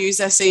that I use,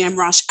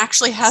 SEMrush,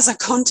 actually has a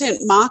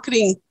content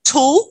marketing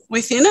tool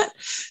within it.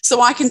 So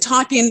I can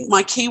type in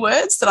my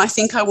keywords that I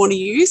think I want to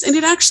use, and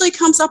it actually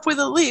comes up with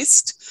a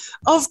list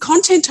of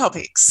content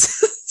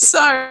topics.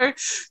 So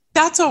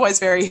that's always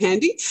very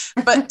handy.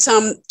 But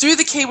do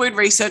the keyword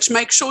research.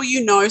 Make sure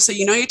so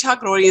you know your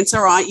target audience,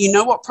 all right, you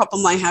know what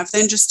problem they have.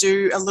 Then just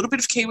do a little bit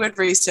of keyword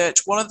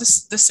research. What are the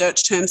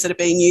search terms that are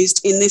being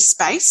used in this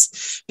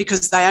space?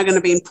 Because they are going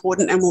to be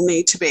important and will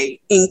need to be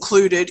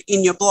included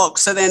in your blog.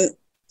 So then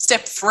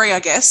step 3, I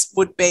guess,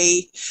 would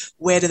be,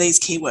 where do these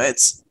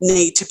keywords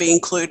need to be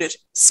included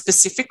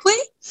specifically?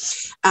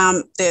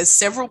 There's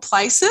several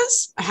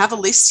places. I have a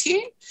list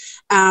here.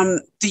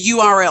 The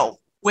URL.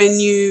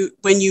 When you're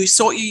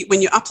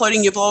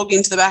uploading your blog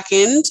into the back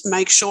end,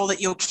 make sure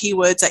that your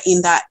keywords are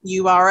in that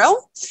URL.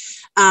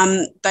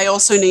 They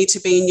also need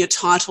to be in your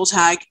title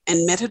tag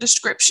and meta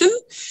description.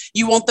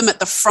 You want them at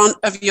the front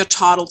of your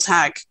title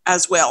tag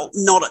as well,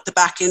 not at the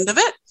back end of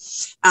it.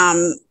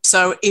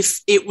 So if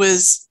it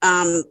was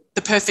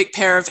the perfect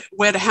pair of,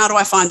 how do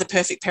I find the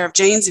perfect pair of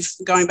jeans? If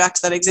going back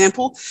to that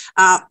example,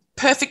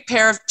 perfect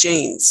pair of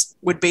jeans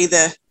would be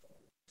the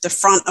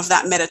front of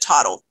that meta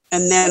title.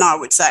 And then I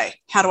would say,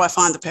 how do I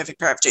find the perfect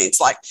pair of jeans?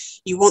 Like,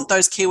 you want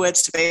those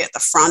keywords to be at the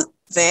front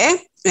there,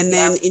 and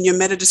then in your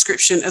meta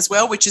description as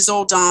well, which is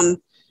all done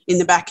in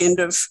the back end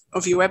of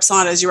your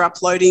website as you're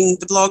uploading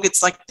the blog.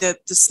 It's like the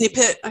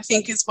snippet, I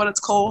think is what it's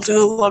called in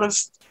a lot of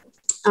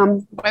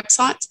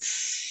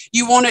websites.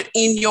 You want it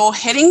in your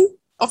heading,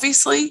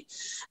 obviously.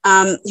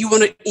 You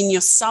want it in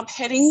your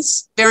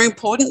subheadings, very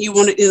important. You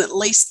want it in at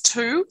least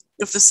 2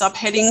 of the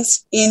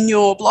subheadings in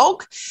your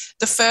blog.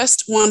 The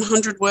first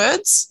 100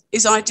 words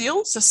is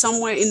ideal. So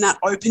somewhere in that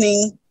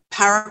opening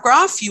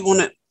paragraph, you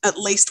want it at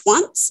least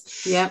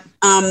once. Yeah.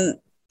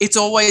 It's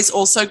always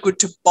also good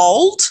to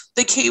bold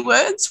the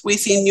keywords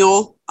within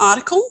your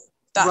article.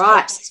 That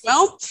helps as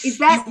well.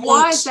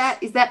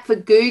 Is that for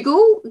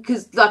Google?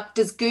 Because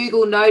does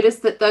Google notice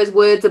that those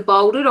words are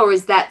bolded, or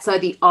is that so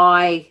the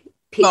eye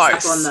picks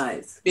up on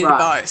those? Bit of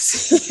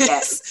both.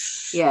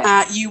 Yes.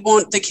 Yeah. You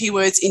want the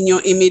keywords in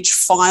your image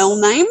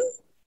file name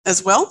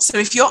as well. So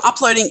if you're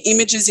uploading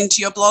images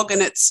into your blog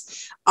and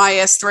it's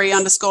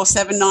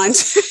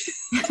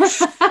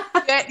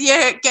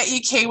IS3_792, get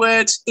your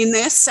keyword in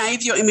there,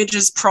 save your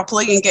images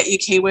properly and get your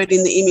keyword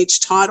in the image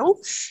title.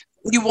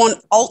 You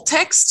want alt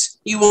text.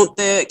 You want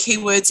the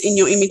keywords in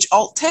your image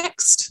alt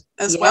text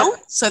as well.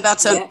 So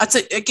that's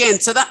again,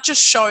 so that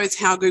just shows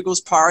how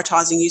Google's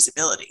prioritizing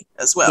usability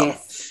as well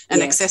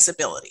and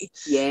accessibility.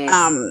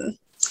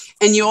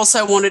 And you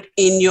also want it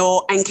in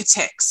your anchor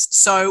text.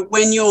 So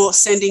when you're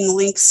sending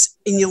links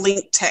in your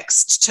link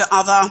text to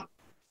other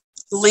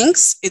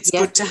links, it's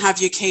good to have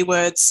your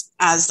keywords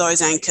as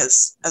those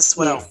anchors as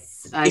well.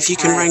 if you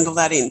can wrangle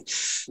that in.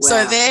 Wow.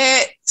 So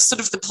they're sort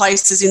of the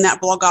places in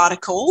that blog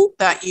article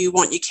that you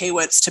want your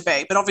keywords to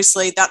be. But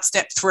obviously that's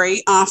step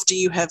 3 after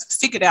you have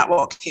figured out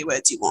what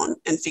keywords you want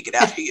and figured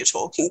out who you're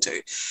talking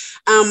to.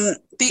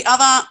 The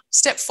other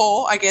step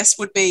 4, I guess,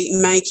 would be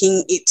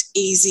making it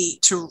easy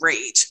to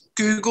read.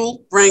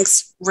 Google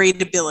ranks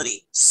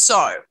readability.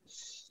 So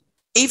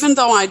even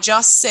though I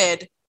just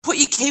said put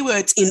your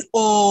keywords in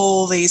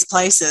all these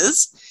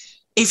places,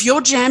 if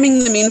you're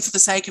jamming them in for the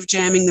sake of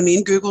jamming them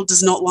in, Google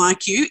does not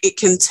like you. It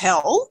can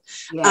tell.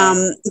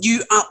 Yeah.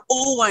 You are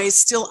always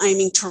still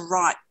aiming to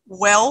write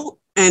well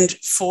and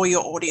for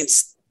your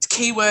audience.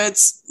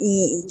 Keywords,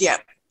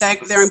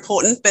 they're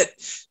important, but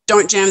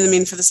don't jam them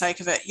in for the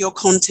sake of it. Your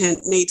content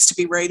needs to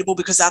be readable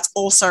because that's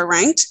also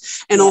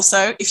ranked. And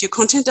also, if your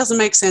content doesn't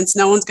make sense,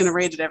 no one's going to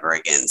read it ever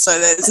again. So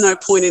there's no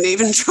point in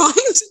even trying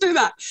to do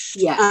that.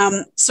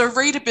 Yeah. So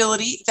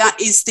readability, that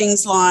is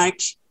things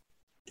like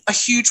a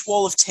huge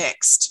wall of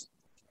text.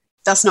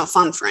 That's not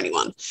fun for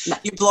anyone. No.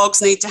 Your blogs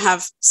need to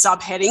have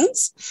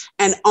subheadings,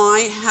 and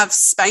I have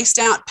spaced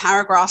out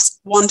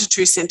paragraphs 1 to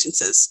 2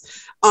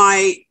 sentences.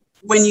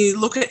 When you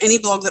look at any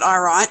blog that I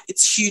write,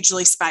 it's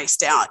hugely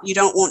spaced out. You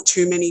don't want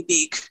too many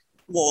big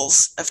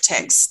walls of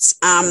texts.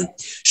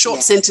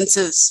 Short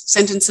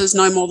sentences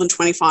no more than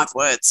 25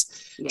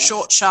 words. Yes.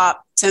 Short, sharp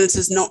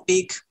sentences, not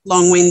big,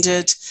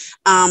 long-winded.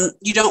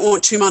 You don't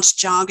want too much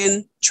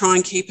jargon. Try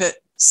and keep it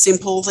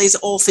simple. These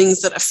are all things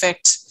that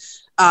affect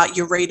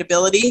your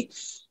readability.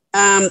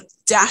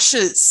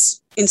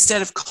 Dashes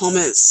instead of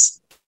commas.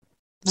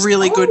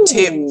 Really good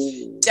tip.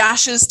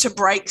 Dashes to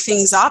break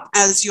things up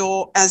as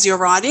you're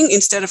writing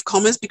instead of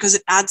commas, because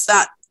it adds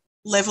that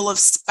level of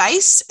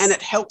space and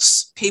it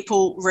helps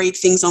people read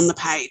things on the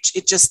page.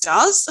 It just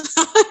does.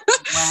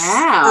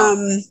 Wow.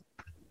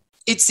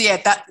 It's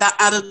that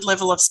added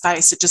level of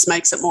space. It just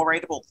makes it more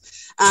readable.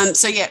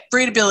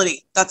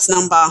 Readability. That's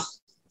number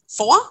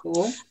 4.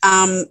 Cool.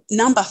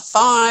 Number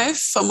 5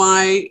 for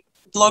my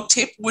blog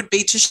tip would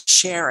be to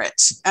share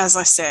it. As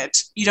I said,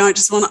 you don't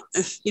just want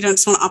to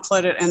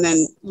upload it and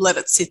then let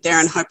it sit there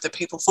and hope that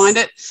people find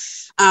it.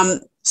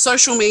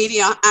 Social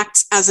media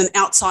acts as an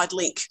outside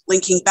link,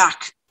 linking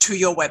back to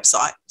your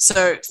website.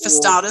 So for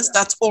starters,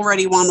 that's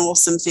already one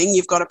awesome thing.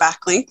 You've got a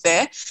backlink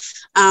there.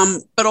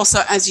 But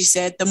also, as you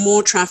said, the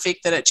more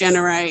traffic that it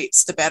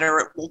generates, the better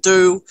it will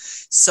do.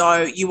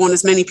 So you want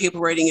as many people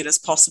reading it as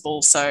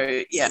possible.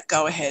 So,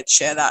 go ahead,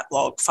 share that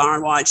blog far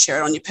and wide. Share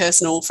it on your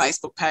personal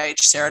Facebook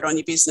page. Share it on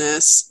your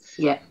business.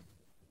 Yeah.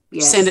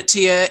 Send it to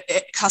your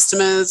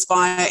customers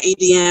via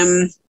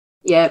EDM.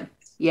 Yeah.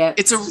 Yeah.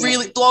 It's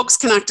blogs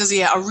can act as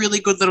a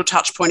really good little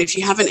touch point. If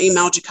you haven't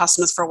emailed your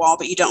customers for a while,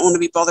 but you don't want to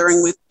be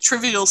bothering with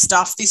trivial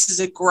stuff,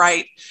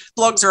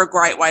 blogs are a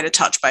great way to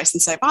touch base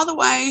and say, by the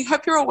way,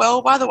 hope you're all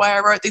well. By the way,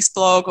 I wrote this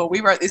blog, or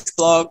we wrote this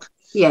blog.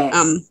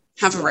 Yeah.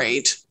 Have a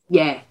read.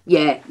 Yeah.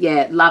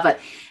 Love it.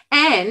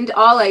 And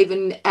I'll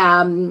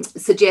even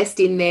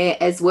suggest in there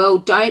as well,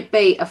 don't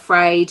be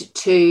afraid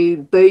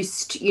to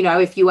boost,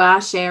 if you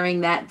are sharing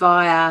that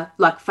via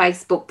like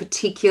Facebook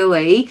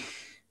particularly,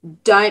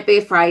 don't be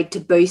afraid to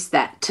boost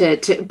that, to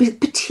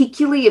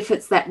particularly if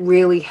it's that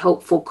really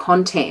helpful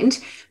content,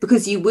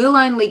 because you will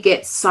only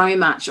get so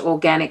much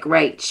organic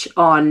reach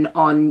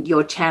on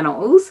your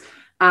channels.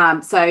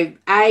 So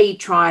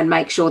try and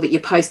make sure that you're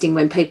posting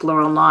when people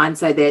are online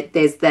so that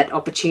there's that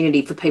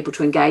opportunity for people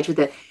to engage with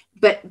it.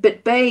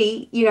 But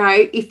B,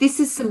 if this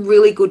is some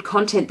really good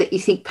content that you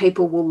think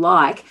people will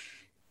like,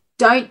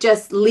 don't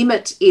just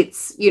limit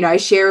its,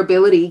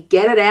 shareability.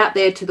 Get it out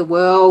there to the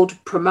world,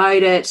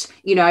 promote it,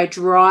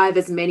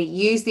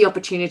 use the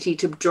opportunity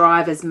to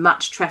drive as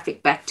much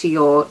traffic back to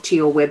your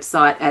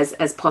website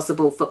as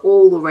possible for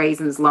all the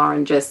reasons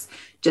Lauren just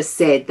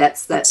said.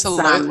 That's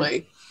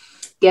absolutely.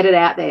 Get it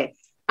out there.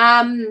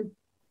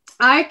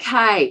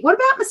 Okay. What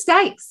about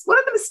mistakes? What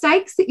are the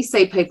mistakes that you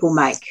see people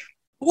make?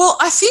 Well,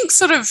 I think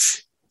sort of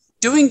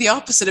doing the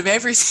opposite of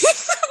everything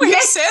that we've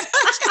said.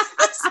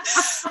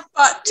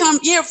 But,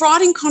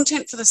 writing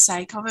content for the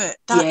sake of it,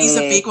 that is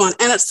a big one.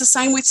 And it's the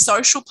same with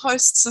social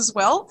posts as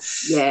well.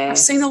 Yeah. I've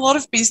seen a lot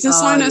of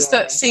business owners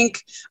that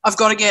think I've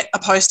got to get a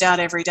post out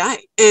every day.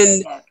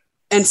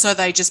 And so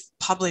they just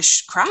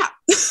publish crap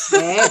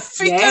because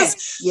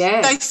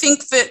they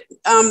think that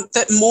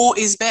that more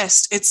is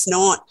best. It's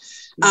not.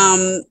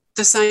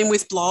 The same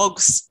with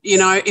blogs.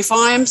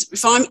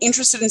 If I'm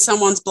interested in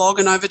someone's blog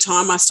and over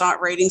time I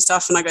start reading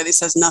stuff and I go, this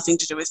has nothing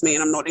to do with me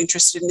and I'm not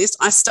interested in this,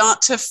 I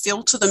start to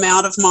filter them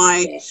out of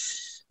my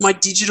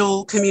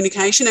digital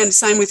communication. And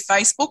same with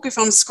Facebook. If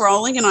I'm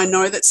scrolling and I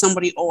know that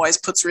somebody always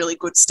puts really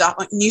good stuff,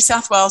 like New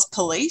South Wales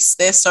Police,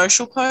 their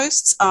social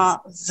posts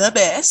are the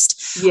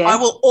best. Yeah. I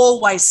will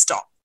always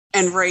stop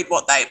and read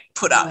what they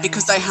put up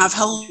because they have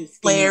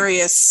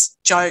hilarious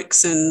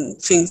jokes and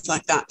things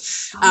like that.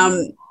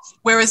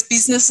 Whereas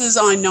businesses,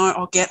 I know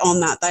I'll get on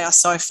that. They are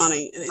so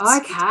funny. It's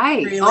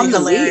really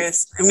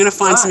hilarious. I'm going to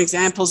find some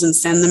examples and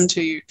send them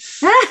to you.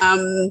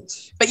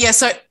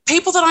 So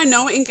people that I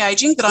know are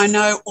engaging, that I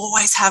know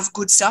always have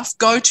good stuff.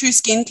 Go to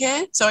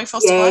Skincare, Zoe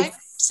Foster-White,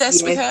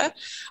 obsessed with her.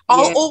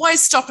 I'll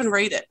always stop and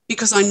read it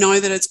because I know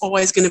that it's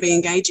always going to be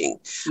engaging.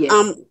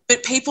 Yes.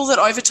 But people that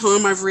over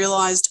time I've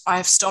realised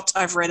I've stopped,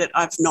 I've read it,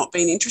 I've not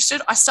been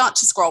interested, I start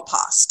to scroll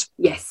past.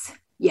 Yes.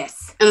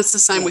 Yes. And it's the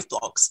same with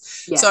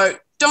blogs. Yeah. So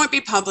don't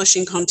be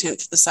publishing content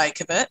for the sake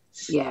of it.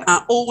 Yeah.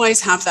 Always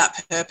have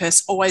that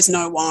purpose. Always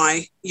know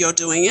why you're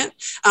doing it.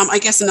 I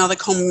guess another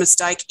common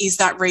mistake is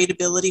that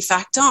readability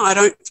factor. I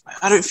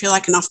don't feel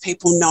like enough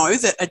people know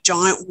that a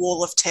giant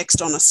wall of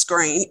text on a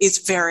screen is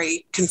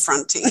very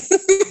confronting.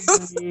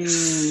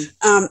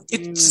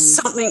 It's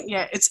something,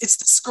 it's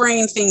the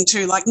screen thing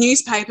too. Like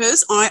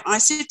newspapers, I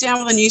sit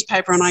down with a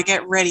newspaper and I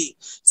get ready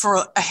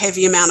for a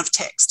heavy amount of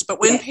text. But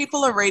when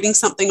people are reading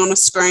something on a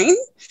screen,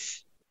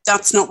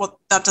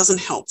 that doesn't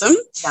help them.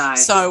 No.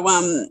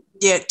 So,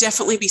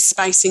 definitely be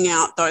spacing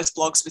out those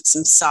blogs with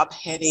some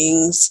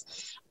subheadings.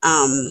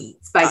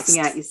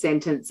 Spacing out your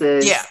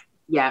sentences. Yeah.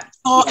 Yeah.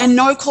 Oh, and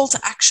no call to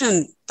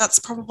action. That's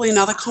probably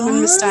another common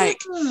mistake.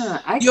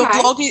 Okay. Your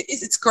blog,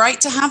 it's great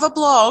to have a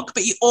blog,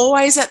 but you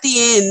always at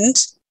the end,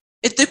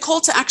 the call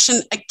to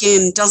action,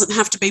 again, doesn't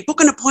have to be book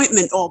an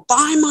appointment or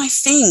buy my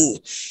thing.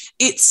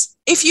 It's,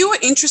 if you are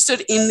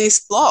interested in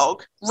this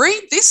blog,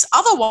 read this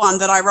other one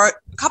that I wrote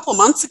a couple of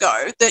months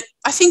ago that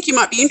I think you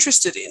might be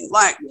interested in,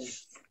 like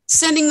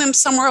sending them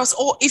somewhere else.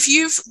 Or if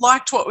you've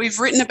liked what we've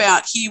written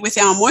about here with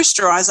our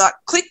moisturiser,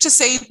 click to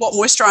see what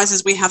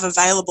moisturisers we have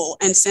available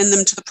and send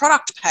them to the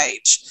product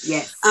page.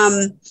 Yes.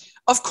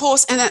 Of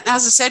course, and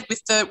as I said,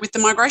 with the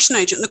migration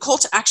agent, the call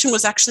to action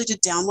was actually to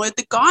download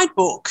the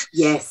guidebook.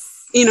 Yes.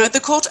 You know, the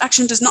call to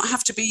action does not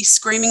have to be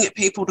screaming at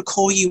people to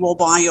call you or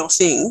buy your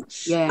thing.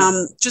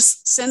 Yeah.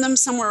 Just send them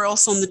somewhere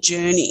else on the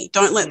journey.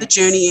 Don't let the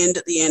journey end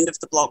at the end of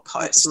the blog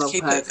post.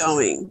 Keep it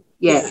going.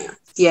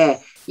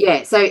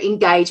 Yeah. So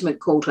engagement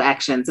call to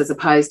actions as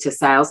opposed to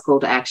sales call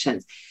to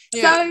actions.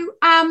 Yeah.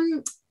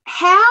 So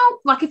how,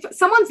 like if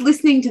someone's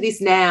listening to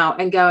this now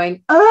and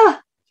going, I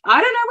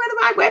don't know whether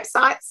my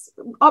website's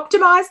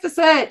optimized for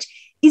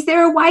search, is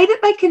there a way that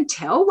they can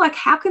tell? Like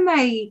how can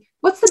they...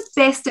 What's the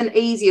best and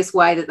easiest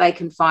way that they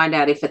can find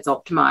out if it's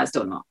optimized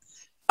or not?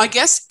 I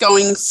guess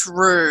going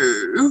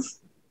through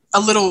a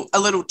little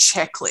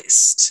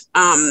checklist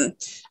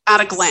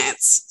at a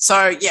glance. So,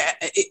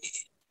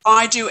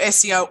 I do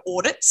SEO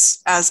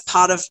audits as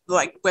part of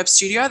like Web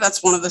Studio.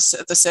 That's one of the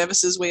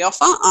services we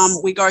offer.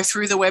 We go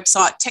through the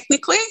website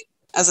technically,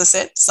 as I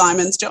said,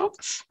 Simon's job,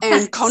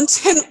 and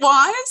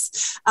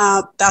content-wise,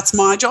 that's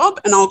my job.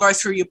 And I'll go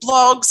through your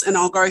blogs and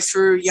I'll go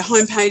through your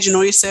homepage and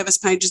all your service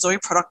pages, all your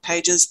product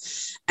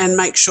pages, and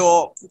make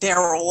sure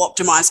they're all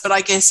optimized. But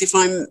I guess if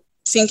I'm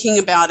thinking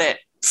about it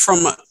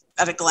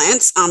at a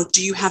glance,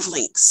 do you have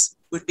links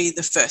would be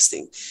the first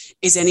thing.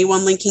 Is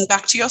anyone linking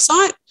back to your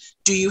site?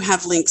 Do you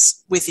have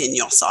links within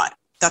your site?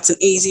 That's an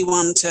easy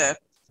one to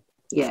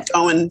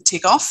go and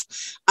tick off.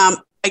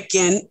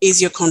 Again,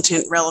 is your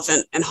content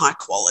relevant and high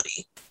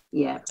quality?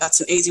 Yeah.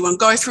 That's an easy one.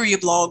 Go through your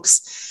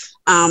blogs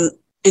and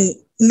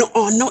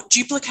not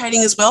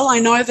duplicating as well. I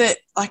know that,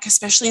 like,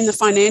 especially in the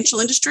financial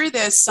industry,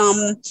 there's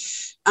some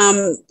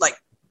like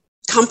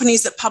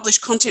companies that publish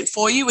content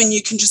for you and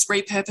you can just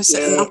repurpose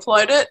it and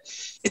upload it.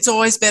 It's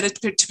always better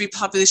to be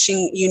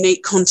publishing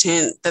unique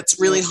content that's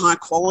really high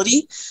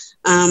quality.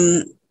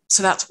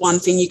 So that's one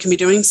thing you can be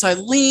doing. So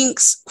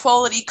links,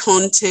 quality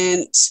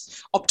content,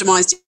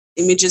 optimized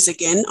images.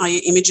 Again, are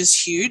your images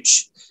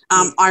huge?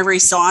 I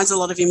resize a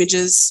lot of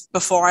images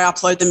before I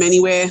upload them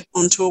anywhere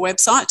onto a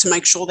website to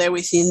make sure they're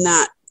within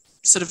that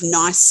sort of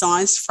nice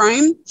size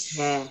frame.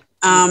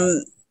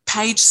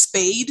 Page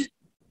speed,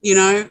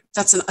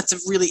 that's a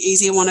really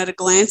easy one at a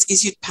glance.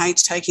 Is your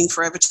page taking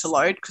forever to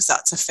load? Because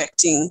that's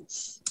affecting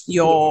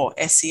your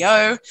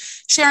SEO.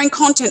 Sharing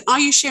content. Are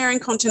you sharing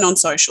content on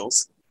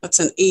socials? That's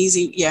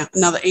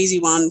another easy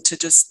one to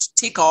just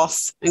tick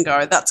off and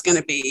go, that's going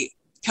to be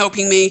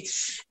helping me.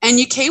 And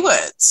your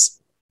keywords,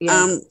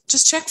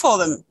 just check for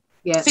them.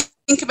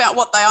 Think about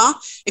what they are.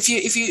 If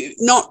you're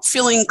not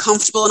feeling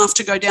comfortable enough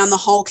to go down the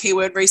whole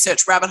keyword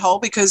research rabbit hole,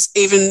 because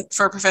even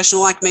for a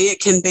professional like me, it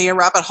can be a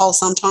rabbit hole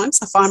sometimes.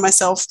 I find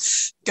myself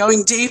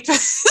going deep.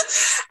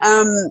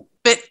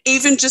 But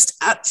even just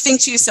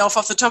think to yourself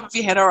off the top of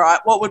your head, all right,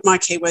 what would my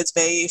keywords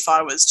be if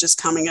I was just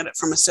coming at it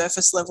from a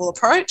surface level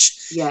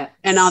approach? Yeah.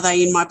 And are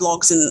they in my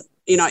blogs? And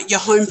your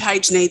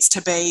homepage needs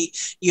to be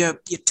your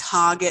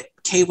target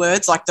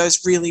keywords, like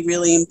those really,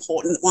 really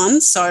important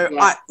ones. So,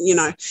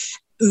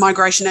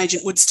 Migration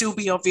Agent would still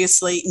be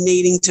obviously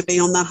needing to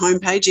be on that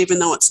homepage, even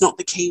though it's not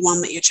the key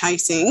one that you're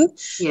chasing.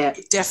 Yeah.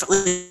 It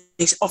definitely,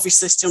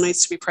 obviously still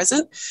needs to be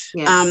present.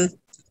 Yeah.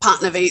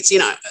 Partner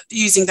visa,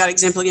 using that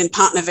example again,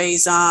 partner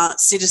visa,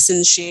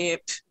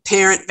 citizenship,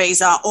 parent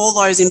visa, all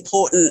those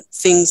important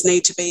things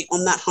need to be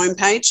on that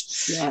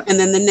homepage. Yeah. And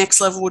then the next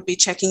level would be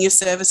checking your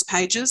service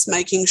pages,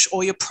 making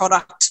sure your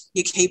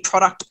key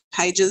product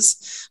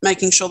pages,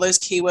 making sure those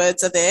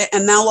keywords are there.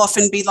 And they'll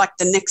often be like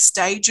the next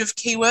stage of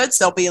keywords.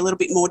 They'll be a little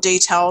bit more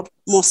detailed,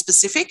 more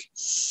specific.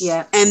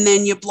 Yeah. And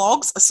then your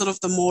blogs are sort of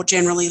the more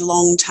generally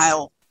long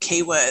tail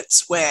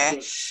keywords where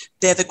Yes.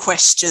 they're the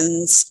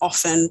questions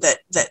often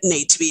that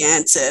need to be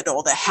answered,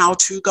 or the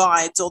how-to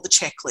guides or the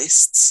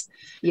checklists.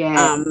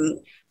 Yeah. And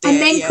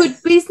They're- then yeah. could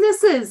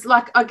businesses,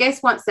 like, I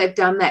guess once they've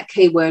done that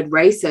keyword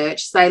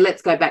research, say,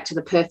 let's go back to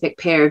the perfect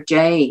pair of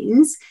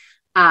jeans.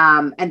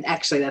 And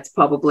actually, that's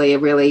probably a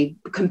really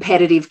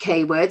competitive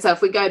keyword. So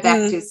if we go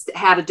back to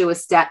how to do a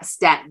stat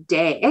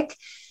deck,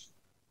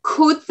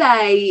 could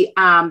they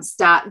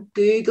start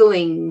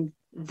Googling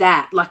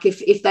that? Like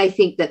if they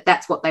think that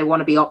that's what they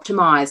want to be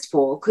optimized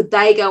for, could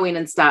they go in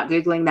and start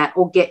Googling that,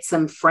 or get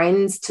some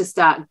friends to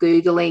start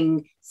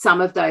Googling some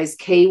of those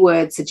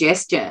keyword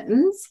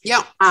suggestions?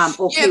 Yeah.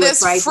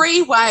 There's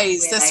free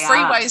ways. There's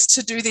free ways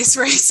to do this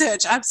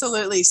research.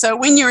 Absolutely. So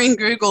when you're in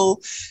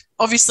Google,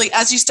 obviously,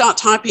 as you start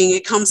typing,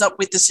 it comes up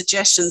with the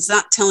suggestions.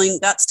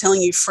 That's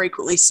telling you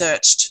frequently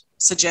searched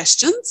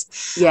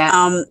suggestions.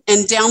 Yeah.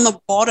 And down the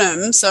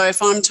bottom, so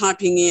if I'm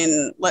typing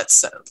in, let's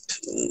say,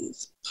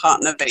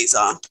 partner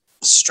visa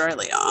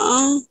Australia,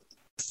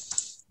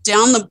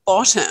 down the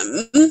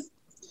bottom,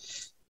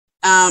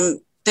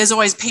 there's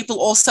always people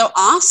also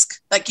ask.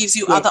 That gives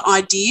you other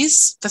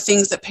ideas for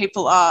things that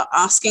people are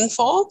asking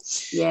for.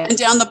 Yeah. And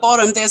down the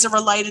bottom, there's a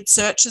related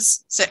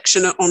searches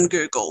section on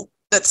Google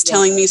that's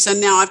telling me, so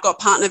now I've got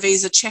partner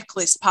visa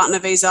checklist, partner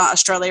visa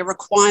Australia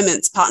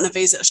requirements, partner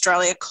visa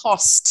Australia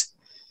cost,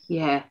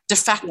 de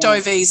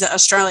facto visa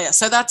Australia.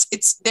 So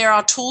there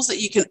are tools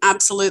that you can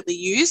absolutely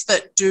use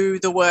that do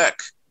the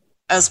work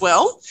as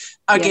well.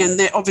 Again,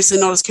 they're obviously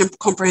not as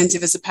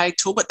comprehensive as a paid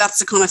tool, but that's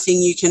the kind of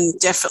thing you can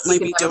definitely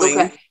be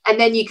doing. And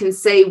then you can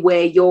see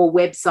where your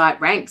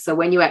website ranks. So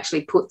when you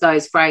actually put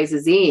those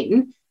phrases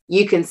in,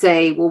 you can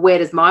see, well, where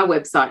does my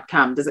website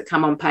come? Does it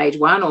come on page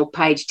 1 or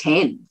page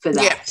 10 for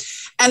that? Yeah,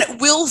 and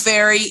it will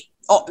vary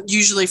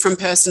usually from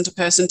person to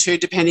person too,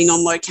 depending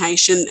on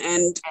location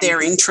and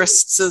their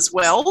interests as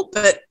well.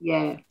 But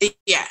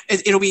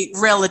it'll be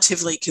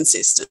relatively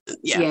consistent.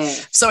 Yeah.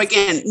 So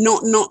again,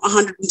 not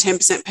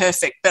 110%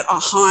 perfect, but a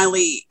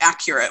highly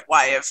accurate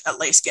way of at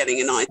least getting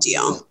an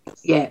idea.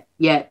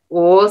 Yeah.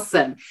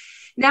 Awesome.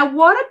 Now,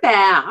 what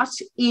about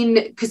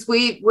because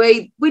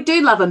we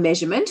do love a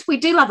measurement, we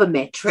do love a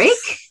metric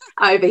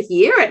over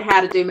here at How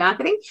to Do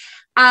Marketing.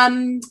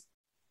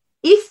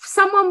 If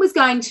someone was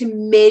going to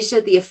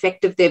measure the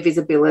effect of their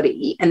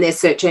visibility and their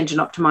search engine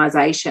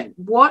optimization,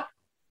 what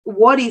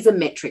is a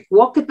metric?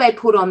 What could they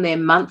put on their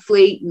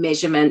monthly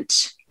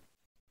measurement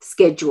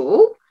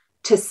schedule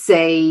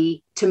to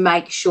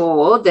make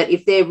sure that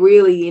if they're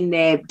really in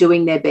there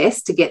doing their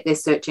best to get their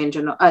search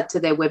engine to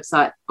their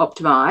website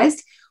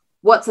optimized,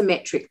 what's a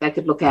metric they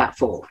could look out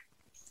for?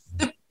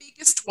 The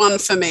biggest one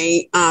for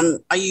me,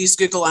 I use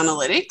Google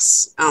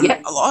Analytics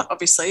a lot,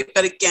 obviously,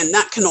 but again,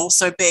 that can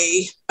also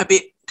be a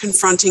bit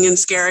confronting and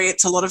scary.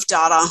 It's a lot of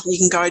data. You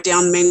can go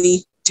down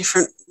many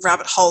different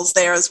rabbit holes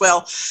there as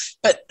well.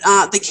 But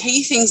the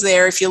key things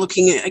there, if you're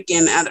looking at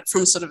it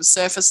from sort of a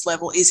surface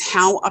level, is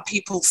how are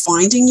people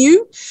finding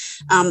you?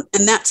 And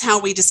that's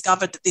how we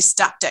discovered that this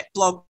Stat Deck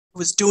blog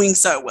was doing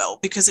so well,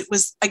 because it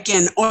was,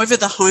 again, over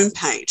the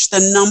homepage,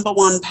 the number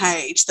one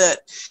page that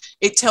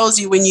it tells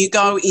you when you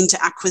go into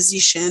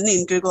acquisition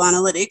in Google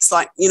Analytics,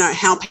 like,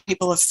 how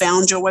people have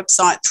found your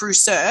website through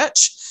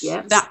search,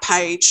 that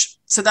page.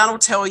 So that'll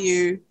tell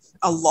you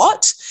a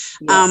lot.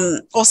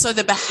 Also,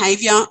 the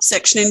behavior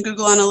section in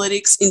Google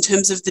Analytics in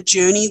terms of the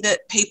journey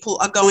that people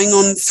are going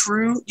on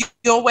through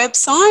your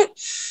website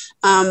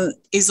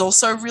is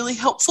also really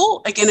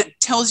helpful. Again, it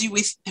tells you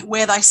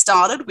where they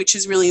started, which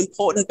is really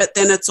important, but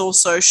then it's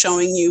also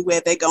showing you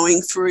where they're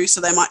going through.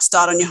 So they might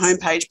start on your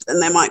homepage, but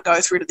then they might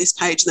go through to this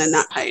page and then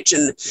that page.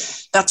 And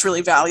that's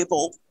really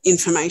valuable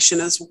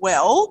information as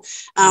well.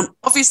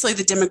 Obviously,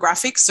 the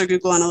demographics. So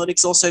Google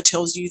Analytics also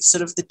tells you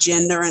sort of the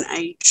gender and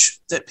age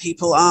that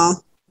people are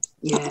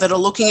that are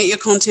looking at your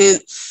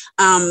content.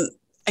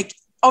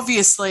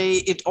 Obviously,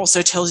 it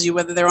also tells you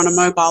whether they're on a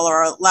mobile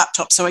or a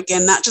laptop. So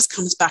again, that just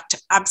comes back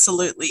to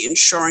absolutely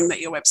ensuring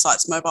that your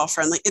website's mobile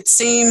friendly. It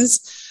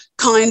seems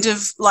kind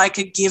of like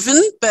a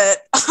given, but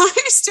I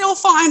still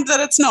find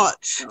that it's not.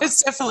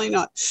 It's definitely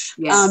not.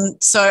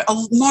 So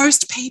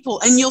most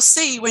people, and you'll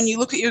see when you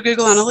look at your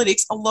Google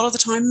Analytics, a lot of the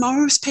time,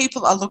 most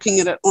people are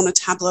looking at it on a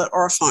tablet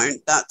or a phone.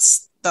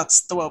 That's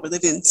the world we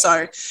live in.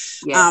 So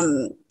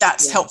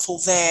that's helpful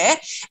there.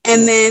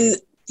 And then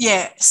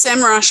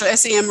SEMrush or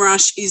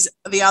SEMrush is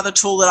the other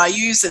tool that I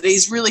use that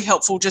is really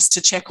helpful just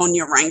to check on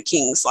your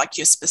rankings, like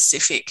your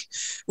specific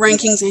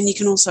rankings. And you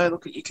can also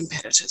look at your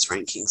competitors'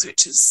 rankings,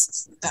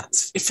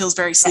 it feels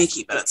very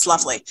sneaky, but it's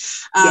lovely.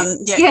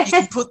 You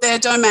can put their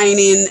domain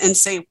in and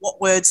see what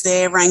words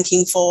they're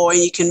ranking for, and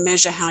you can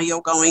measure how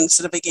you're going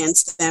sort of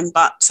against them.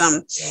 But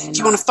if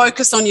you want to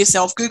focus on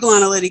yourself, Google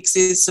Analytics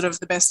is sort of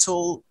the best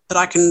tool that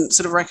I can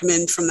sort of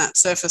recommend from that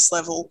surface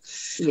level.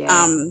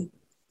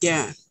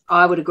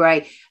 I would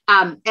agree.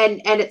 And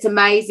it's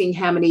amazing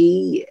how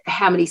many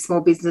small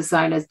business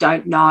owners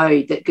don't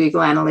know that Google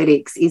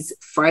Analytics is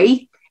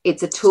free.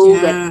 It's a tool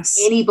that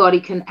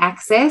anybody can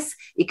access.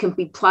 It can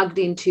be plugged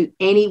into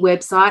any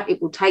website.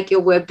 It will take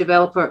your web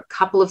developer a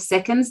couple of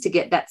seconds to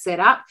get that set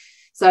up.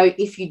 So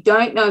if you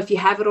don't know if you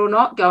have it or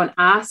not, go and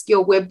ask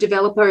your web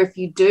developer if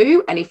you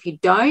do. And if you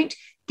don't,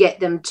 get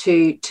them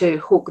to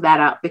hook that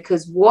up,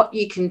 because what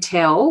you can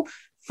tell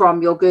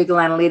from your Google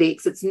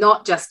Analytics, it's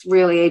not just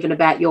really even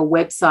about your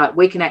website.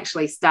 We can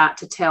actually start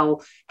to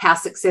tell how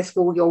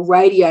successful your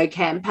radio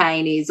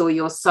campaign is or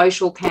your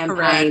social campaign.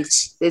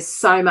 Correct. There's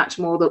so much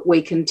more that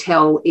we can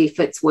tell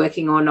if it's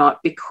working or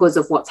not because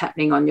of what's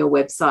happening on your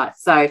website.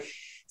 So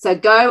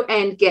go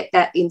and get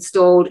that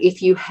installed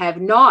if you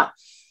have not.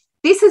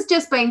 This has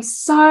just been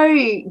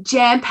so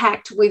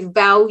jam-packed with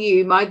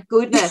value. My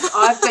goodness,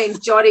 I've been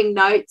jotting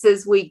notes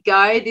as we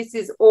go. This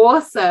is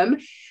awesome.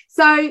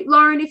 So,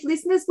 Lauren, if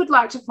listeners would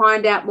like to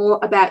find out more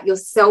about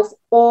yourself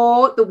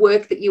or the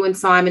work that you and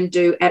Simon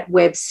do at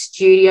Web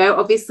Studio,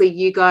 obviously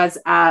you guys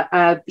are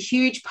a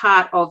huge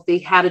part of the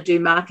How to Do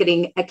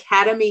Marketing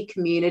Academy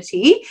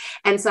community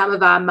and some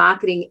of our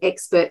marketing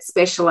expert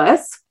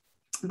specialists.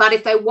 But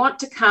if they want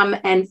to come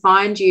and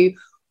find you,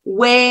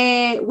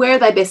 where are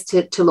they best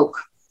to look?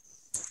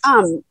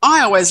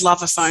 I always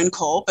love a phone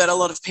call, but a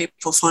lot of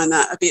people find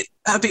that a bit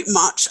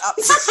much up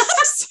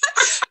first.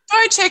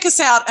 Go check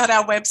us out at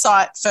our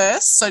website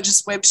first, so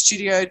just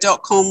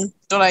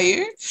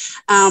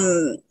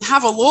webstudio.com.au.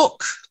 Have a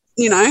look,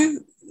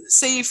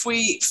 see if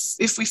we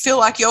feel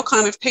like your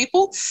kind of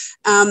people.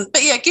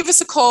 But yeah, give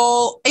us a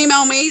call.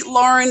 Email me,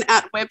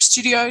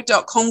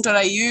 lauren@webstudio.com.au.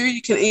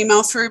 You can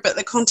email through, but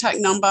the contact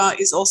number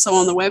is also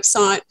on the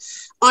website.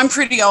 I'm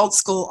pretty old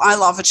school. I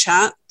love a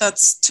chat.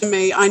 That's, to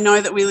me, I know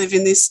that we live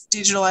in this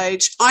digital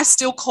age. I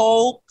still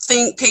call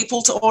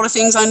people to order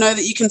things. I know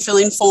that you can fill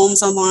in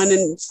forms online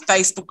and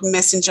Facebook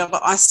Messenger,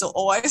 but I still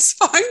always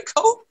phone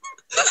call.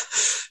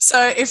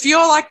 So if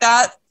you're like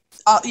that,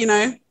 I'll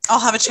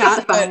have a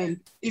chat. But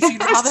if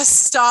you'd rather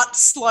start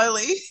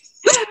slowly,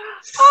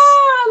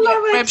 I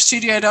love it.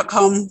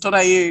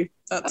 webstudio.com.au.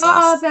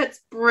 That's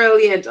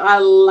brilliant. I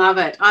love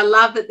it. I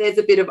love that there's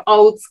a bit of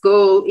old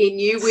school in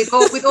you with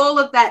all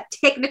of that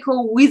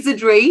technical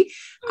wizardry.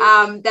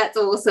 That's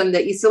awesome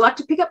that you still like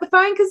to pick up the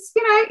phone because,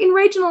 in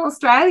regional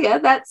Australia,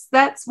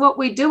 that's what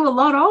we do a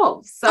lot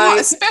of. So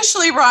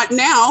especially right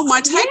now,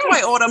 my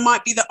takeaway order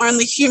might be the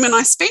only human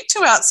I speak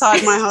to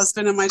outside my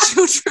husband and my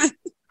children.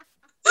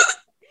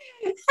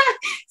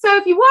 So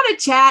if you want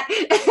to chat,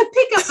 pick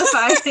up the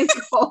phone and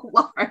call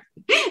Lauren.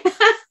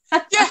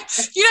 Yeah,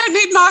 you don't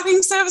need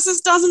marketing services,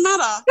 doesn't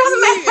matter.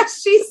 Doesn't matter.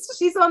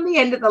 She's on the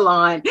end of the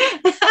line.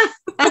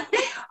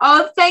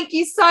 Oh, thank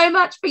you so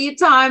much for your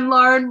time,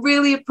 Lauren.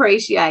 Really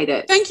appreciate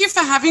it. Thank you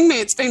for having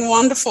me. It's been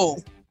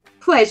wonderful.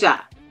 Pleasure.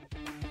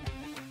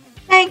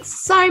 Thanks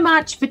so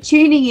much for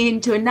tuning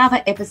in to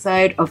another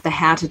episode of the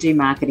How to Do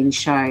Marketing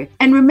Show.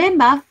 And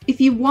remember,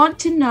 if you want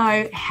to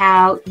know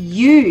how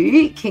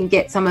you can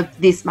get some of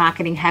this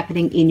marketing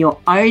happening in your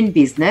own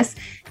business,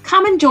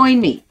 come and join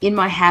me in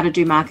my How to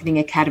Do Marketing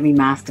Academy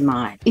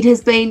Mastermind. It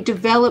has been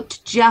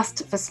developed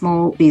just for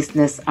small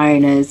business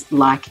owners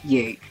like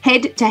you.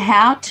 Head to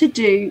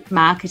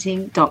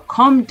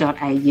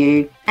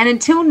howtodomarketing.com.au. And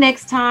until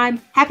next time,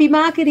 happy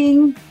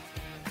marketing.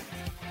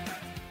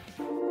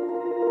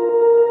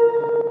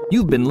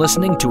 You've been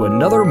listening to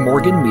another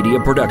Morgan Media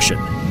production.